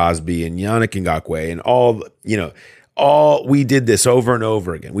Max Crosby and Yannick Ngakoue and all we did this over and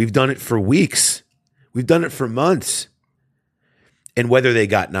over again. We've done it for weeks. We've done it for months. And whether they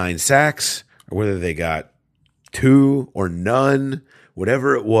got 9 sacks or whether they got 2 or none,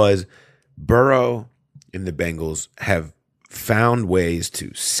 whatever it was, Burrow and the Bengals have found ways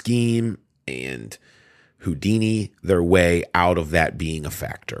to scheme and Houdini their way out of that being a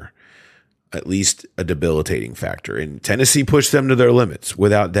factor, at least a debilitating factor. And Tennessee pushed them to their limits,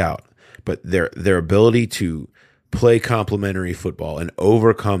 without doubt. But their ability to play complementary football and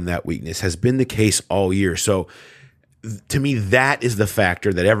overcome that weakness has been the case all year. So to me, that is the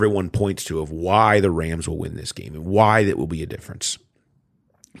factor that everyone points to of why the Rams will win this game and why that will be a difference.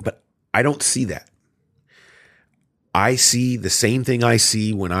 But I don't see that. I see the same thing I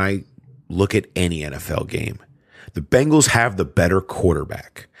see when I look at any NFL game. The Bengals have the better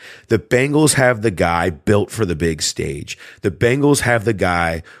quarterback. The Bengals have the guy built for the big stage. The Bengals have the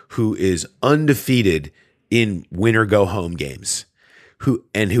guy who is undefeated in win or go home games, who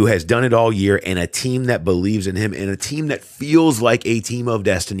has done it all year, and a team that believes in him, and a team that feels like a team of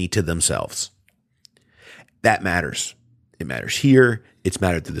destiny to themselves. That matters. It matters here. It's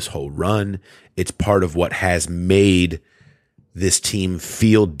mattered through this whole run. It's part of what has made this team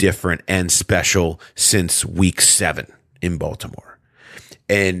feel different and special since week 7 in Baltimore.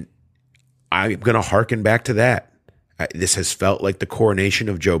 And I'm going to hearken back to that. This has felt like the coronation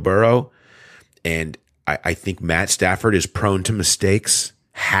of Joe Burrow. And I think Matt Stafford is prone to mistakes.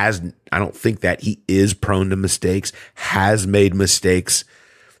 I don't think that he is prone to mistakes, has made mistakes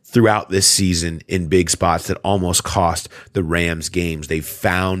throughout this season in big spots that almost cost the Rams games. They've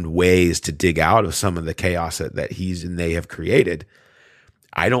found ways to dig out of some of the chaos that he's and they have created.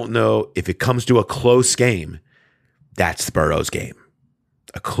 I don't know if it comes to a close game, that's Burrow's game.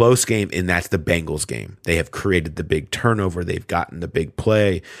 A close game, and that's the Bengals game. They have created the big turnover. They've gotten the big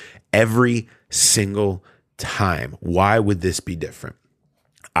play every single time. Why would this be different?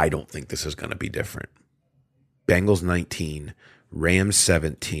 I don't think this is going to be different. Bengals 19, Rams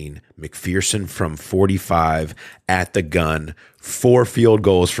 17, McPherson from 45 at the gun, 4 field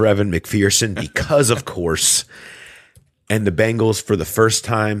goals for Evan McPherson because, of course, and the Bengals, for the first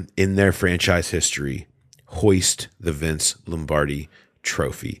time in their franchise history, hoist the Vince Lombardi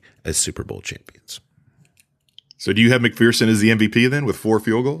trophy as Super Bowl champions. So do you have McPherson as the MVP then with 4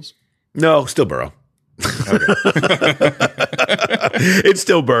 field goals? No, still Burrow. Okay. It's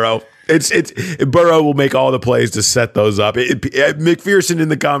still Burrow. It's Burrow will make all the plays to set those up. McPherson in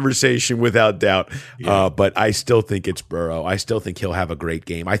the conversation without doubt. Yeah. But I still think it's Burrow. I still think he'll have a great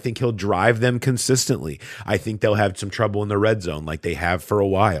game. I think he'll drive them consistently. I think they'll have some trouble in the red zone like they have for a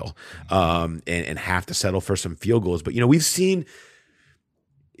while, and have to settle for some field goals. But we've seen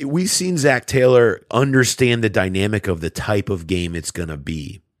Zach Taylor understand the dynamic of the type of game it's going to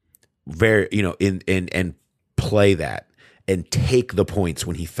be. And play that and take the points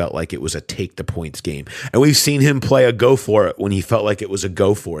when he felt like it was a take the points game. And we've seen him play a go for it when he felt like it was a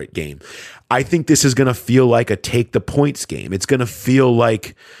go for it game. I think this is going to feel like a take the points game. It's going to feel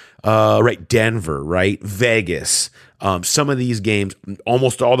like, Denver, right? Vegas, some of these games,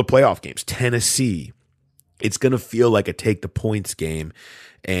 almost all the playoff games, Tennessee, it's going to feel like a take the points game.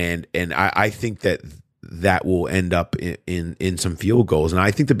 And I think that will end up in some field goals. And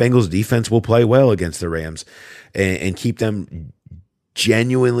I think the Bengals defense will play well against the Rams and keep them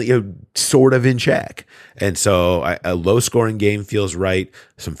genuinely sort of in check. And so a low scoring game feels right.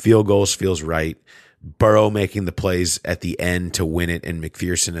 Some field goals feels right. Burrow making the plays at the end to win it and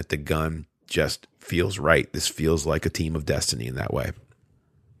McPherson at the gun just feels right. This feels like a team of destiny in that way.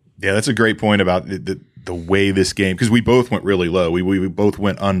 Yeah, that's a great point about the way this game, because we both went really low. We both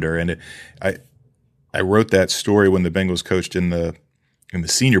went under, and I wrote that story when the Bengals coached in the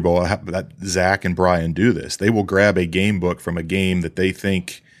Senior Bowl. That Zach and Brian do this. They will grab a game book from a game that they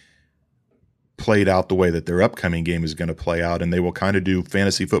think played out the way that their upcoming game is going to play out, and they will kind of do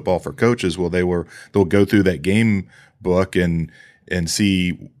fantasy football for coaches. Well, they'll go through that game book and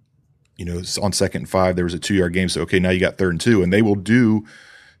see, you know, on 2nd and 5 there was a 2-yard game, so okay, now you got 3rd and 2, and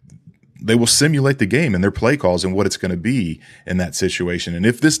they will simulate the game and their play calls and what it's going to be in that situation. And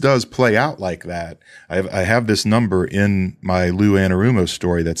if this does play out like that, I have this number in my Lou Anarumo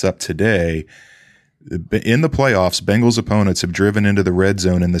story that's up today. In the playoffs, Bengals opponents have driven into the red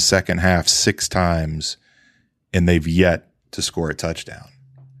zone in the second half 6 times, and they've yet to score a touchdown.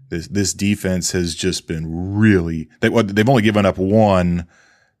 This defense has just been really – they've only given up 1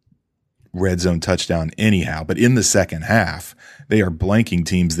 red zone touchdown anyhow, but in the second half, they are blanking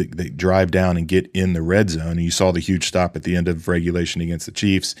teams that drive down and get in the red zone. And you saw the huge stop at the end of regulation against the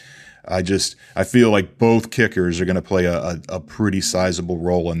Chiefs. I feel like both kickers are going to play a pretty sizable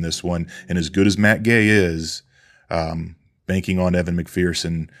role in this one. And as good as Matt Gay is, banking on Evan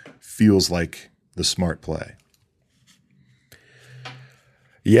McPherson feels like the smart play.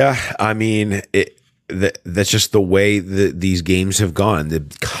 Yeah, I mean, that's just the way these games have gone. The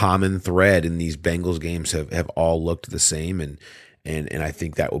common thread in these Bengals games have all looked the same, and I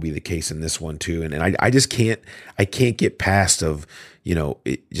think that will be the case in this one too. And I just can't get past of, you know,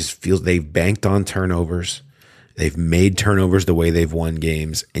 it just feels they've banked on turnovers. They've made turnovers the way they've won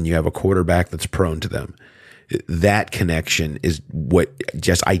games, and you have a quarterback that's prone to them. That connection is what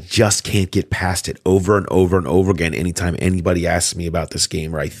I just can't get past it over and over and over again. Anytime anybody asks me about this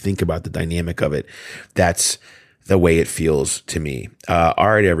game or I think about the dynamic of it, that's the way it feels to me. All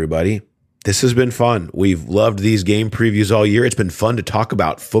right, everybody. This has been fun. We've loved these game previews all year. It's been fun to talk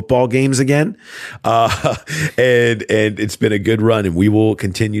about football games again. And it's been a good run, and we will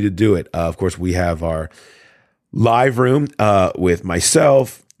continue to do it. Of course, we have our live room with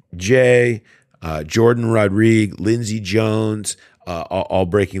myself, Jay, Jordan Rodriguez, Lindsey Jones, all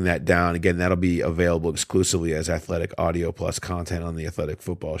breaking that down. Again, that'll be available exclusively as Athletic Audio Plus content on the Athletic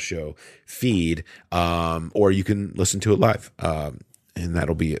Football Show feed, or you can listen to it live, and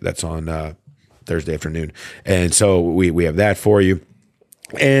that's on Thursday afternoon. And so we have that for you.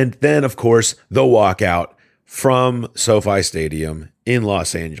 And then, of course, the walkout from SoFi Stadium in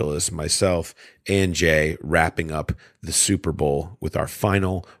Los Angeles, myself and Jay wrapping up the Super Bowl with our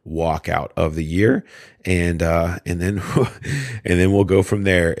final walkout of the year, and then we'll go from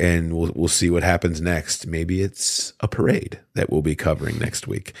there, and we'll see what happens next. Maybe it's a parade that we'll be covering next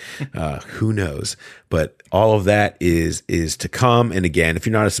week. Who knows? But all of that is to come. And again, if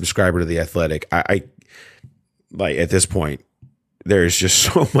you're not a subscriber to The Athletic, I like at this point, there's just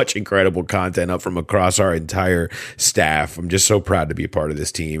so much incredible content up from across our entire staff. I'm just so proud to be a part of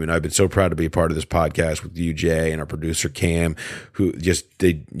this team. And I've been so proud to be a part of this podcast with you, Jay, and our producer, Cam, who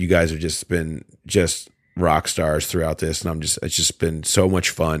you guys have just been just rock stars throughout this. And it's just been so much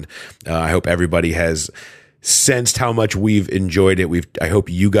fun. I hope everybody has sensed how much we've enjoyed it. I hope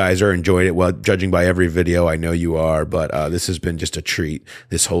you guys are enjoying it. Well, judging by every video, I know you are, but this has been just a treat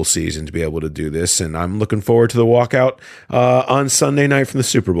this whole season to be able to do this. And I'm looking forward to the walkout on Sunday night from the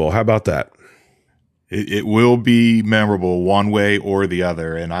Super Bowl. How about that? It will be memorable one way or the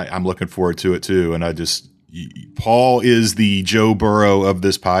other. And I'm looking forward to it too. And Paul is the Joe Burrow of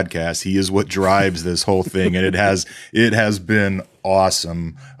this podcast. He is what drives this whole thing. And it has been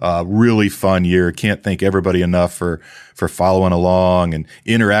awesome. Really fun year. Can't thank everybody enough for following along and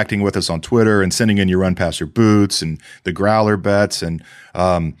interacting with us on Twitter and sending in your Run Past Your Boots and the Growler bets, and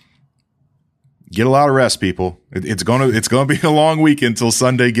get a lot of rest, people. It's gonna be a long week until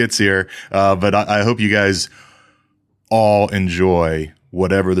Sunday gets here. But I hope you guys all enjoy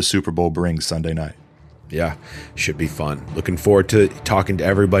whatever the Super Bowl brings Sunday night. Yeah, should be fun. Looking forward to talking to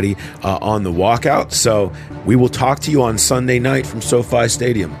everybody on the walkout. So we will talk to you on Sunday night from SoFi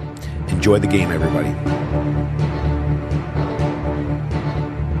Stadium. Enjoy the game, everybody.